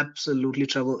fee? Absolutely,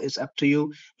 Trevor. It's up to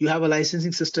you. You have a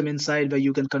licensing system inside where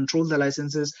you can control the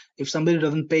licenses. If somebody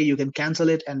doesn't pay, you can cancel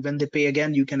it, and when they pay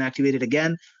again, you can activate it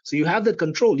again. So you have that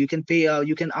control. You can pay.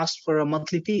 You can ask for a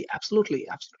monthly fee. Absolutely,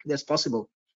 that's possible.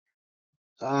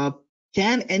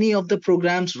 Can any of the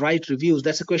programs write reviews?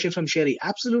 That's a question from Sherry.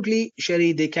 Absolutely,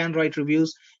 Sherry. They can write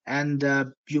reviews, and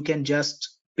you can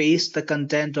just paste the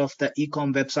content of the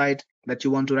e-com website that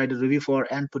you want to write a review for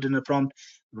and put in a prompt,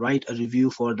 write a review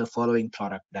for the following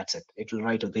product. That's it. It will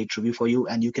write a great review for you,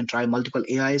 and you can try multiple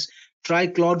AIs. Try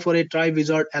Claude for it, try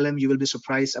Wizard LM. You will be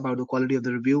surprised about the quality of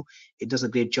the review. It does a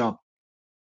great job.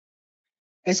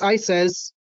 SI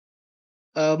says,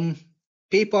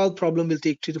 PayPal problem will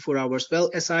take 3 to 4 hours. Well,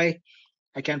 SI,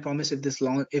 I can't promise if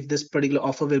this particular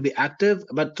offer will be active,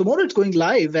 but tomorrow it's going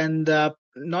live and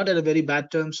not at a very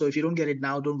bad term. So if you don't get it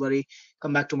now, don't worry.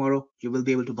 Come back tomorrow. You will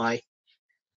be able to buy.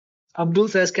 Abdul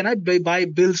says, can I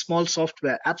build small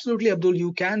software? Absolutely, Abdul.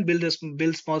 You can build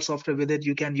small software with it.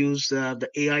 You can use the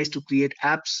AIs to create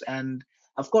apps. And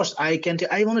of course, I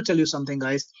want to tell you something,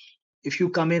 guys. If you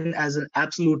come in as an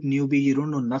absolute newbie, you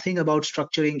don't know nothing about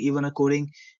structuring, even a coding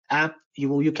app,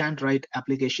 you can't write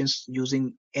applications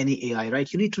using any AI,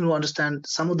 right? You need to understand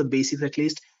some of the basics at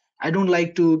least. I don't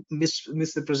like to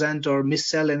misrepresent or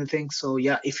missell anything. So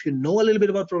yeah, if you know a little bit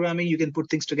about programming, you can put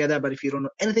things together. But if you don't know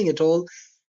anything at all,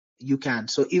 you can.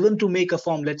 So even to make a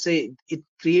form, let's say it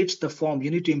creates the form,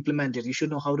 you need to implement it. You should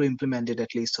know how to implement it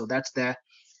at least. So that's there.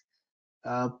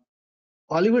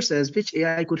 Oliver says, which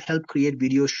AI could help create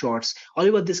video shorts?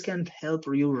 Oliver, this can help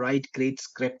you write great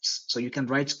scripts. So you can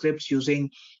write scripts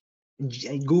using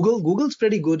Google. Google's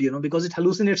pretty good, because it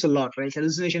hallucinates a lot, right?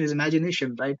 Hallucination is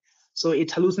imagination, right? So it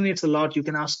hallucinates a lot. You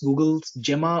can ask Google's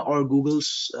Gemma or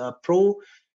Google's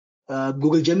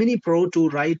Google Gemini Pro to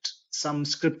write some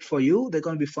script for you. They're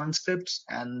going to be fun scripts,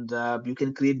 and you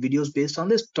can create videos based on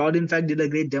this. Todd, in fact, did a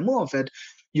great demo of it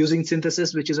using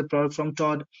Synthesis, which is a product from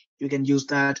Todd. You can use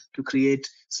that to create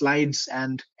slides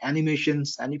and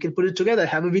animations, and you can put it together,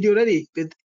 have a video ready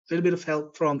with a little bit of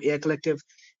help from AI Collective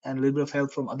and a little bit of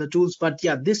help from other tools. But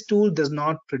yeah, this tool does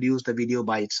not produce the video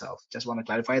by itself. Just want to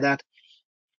clarify that.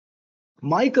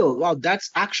 Michael, wow, that's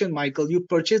action, Michael. You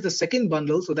purchased the second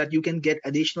bundle so that you can get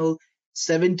additional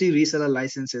 70 reseller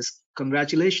licenses.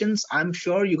 Congratulations. I'm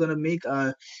sure you're going to make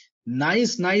a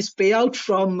nice payout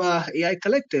from AI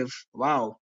Collective.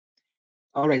 Wow.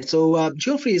 All right. So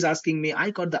Geoffrey is asking me, I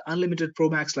got the unlimited Pro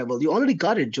Max level. You already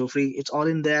got it, Geoffrey. It's all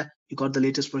in there. You got the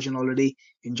latest version already.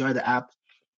 Enjoy the app.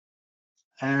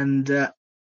 And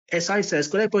SI says,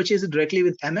 could I purchase it directly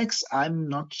with Amex? I'm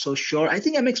not so sure. I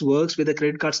think Amex works with a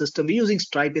credit card system. We're using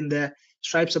Stripe in there.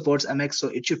 Stripe supports Amex, so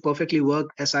it should perfectly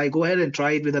work. SI, go ahead and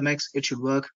try it with Amex. It should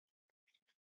work.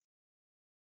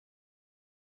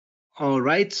 All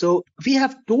right. So we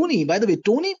have Tony. By the way,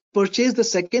 Tony purchased the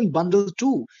second bundle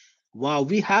too. Wow,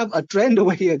 we have a trend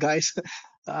over here, guys.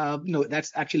 No,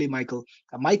 that's actually Michael.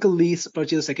 Michael Lee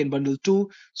purchased the second bundle too.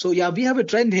 So yeah, we have a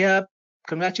trend here.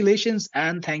 Congratulations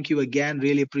and thank you again.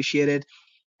 Really appreciate it.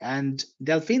 And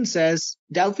Delphine says,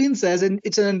 and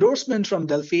it's an endorsement from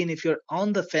Delphine. If you're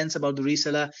on the fence about the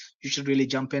reseller, you should really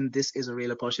jump in. This is a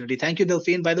real opportunity. Thank you,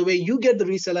 Delphine. By the way, you get the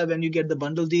reseller when you get the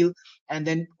bundle deal, and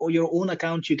then on your own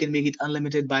account, you can make it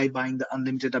unlimited by buying the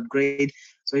unlimited upgrade.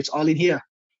 So it's all in here.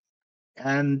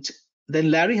 And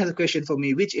Then Larry has a question for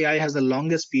me. Which AI has the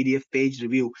longest PDF page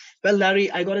review? Well, Larry,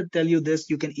 I got to tell you this.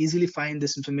 You can easily find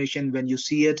this information when you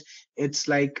see it. It's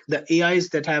like the AIs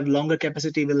that have longer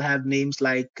capacity will have names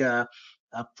like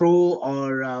Pro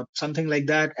or something like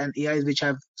that. And AIs which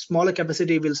have smaller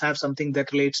capacity will have something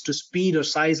that relates to speed or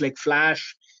size like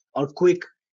Flash or Quick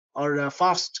or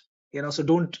Fast. So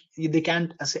they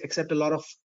can't accept a lot of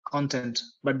content,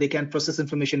 but they can process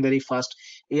information very fast.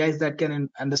 AIs that can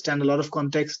understand a lot of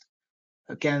context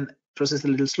can process a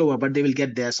little slower, but they will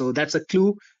get there. So that's a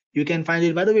clue. You can find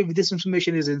it. By the way, this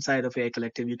information is inside of AI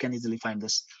Collective. You can easily find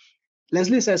this.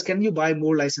 Leslie says, can you buy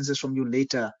more licenses from you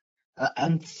later?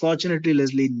 Unfortunately,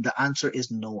 Leslie, the answer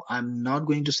is no. I'm not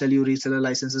going to sell you reseller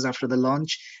licenses after the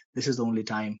launch. This is the only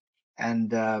time.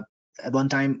 And one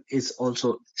time is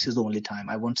also, this is the only time.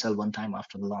 I won't sell one time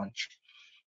after the launch.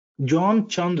 John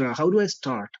Chandra, how do I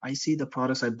start? I see the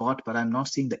products I bought, but I'm not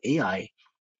seeing the AI.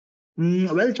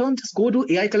 Well, John, just go to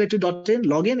aicollective.in,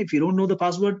 log in. If you don't know the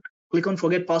password, click on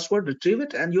forget password, retrieve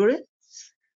it, and you're in.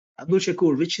 Abdul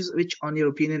Shakur, which on your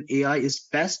opinion AI is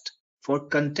best for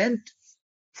content,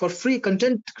 for free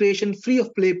content creation, free of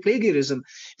plagiarism?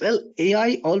 Well,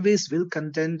 AI always will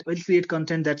create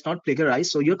content that's not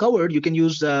plagiarized. So you're covered. You can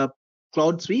use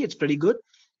Claude 3, it's pretty good.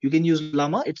 You can use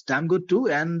Llama, it's damn good too.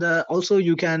 And also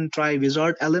you can try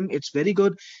Wizard LM, it's very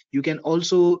good. You can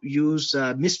also use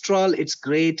Mistral, it's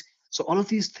great. So all of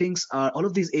these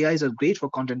AIs are great for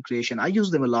content creation. I use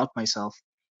them a lot myself.